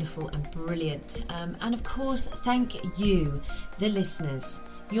so wonderful and brilliant. And of course, thank you, the listeners.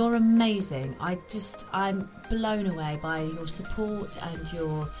 You're amazing. I'm blown away by your support and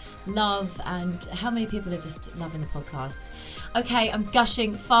your love, and how many people are just loving the podcast. Okay, I'm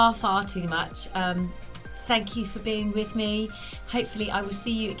gushing far, far too much. Thank you for being with me. Hopefully I will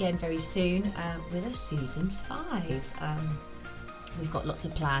see you again very soon with a season 5. We've got lots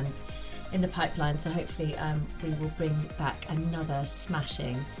of plans in the pipeline, so hopefully we will bring back another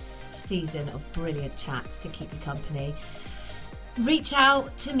smashing season of brilliant chats to keep you company. Reach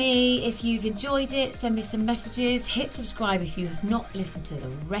out to me if you've enjoyed it. Send me some messages. Hit subscribe if you have not listened to the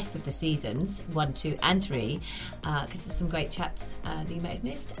rest of the seasons 1, 2, and 3, because there's some great chats that you may have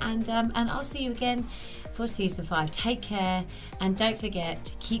missed. And I'll see you again for season 5. Take care, and don't forget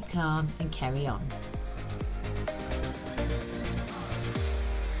to keep calm and carry on.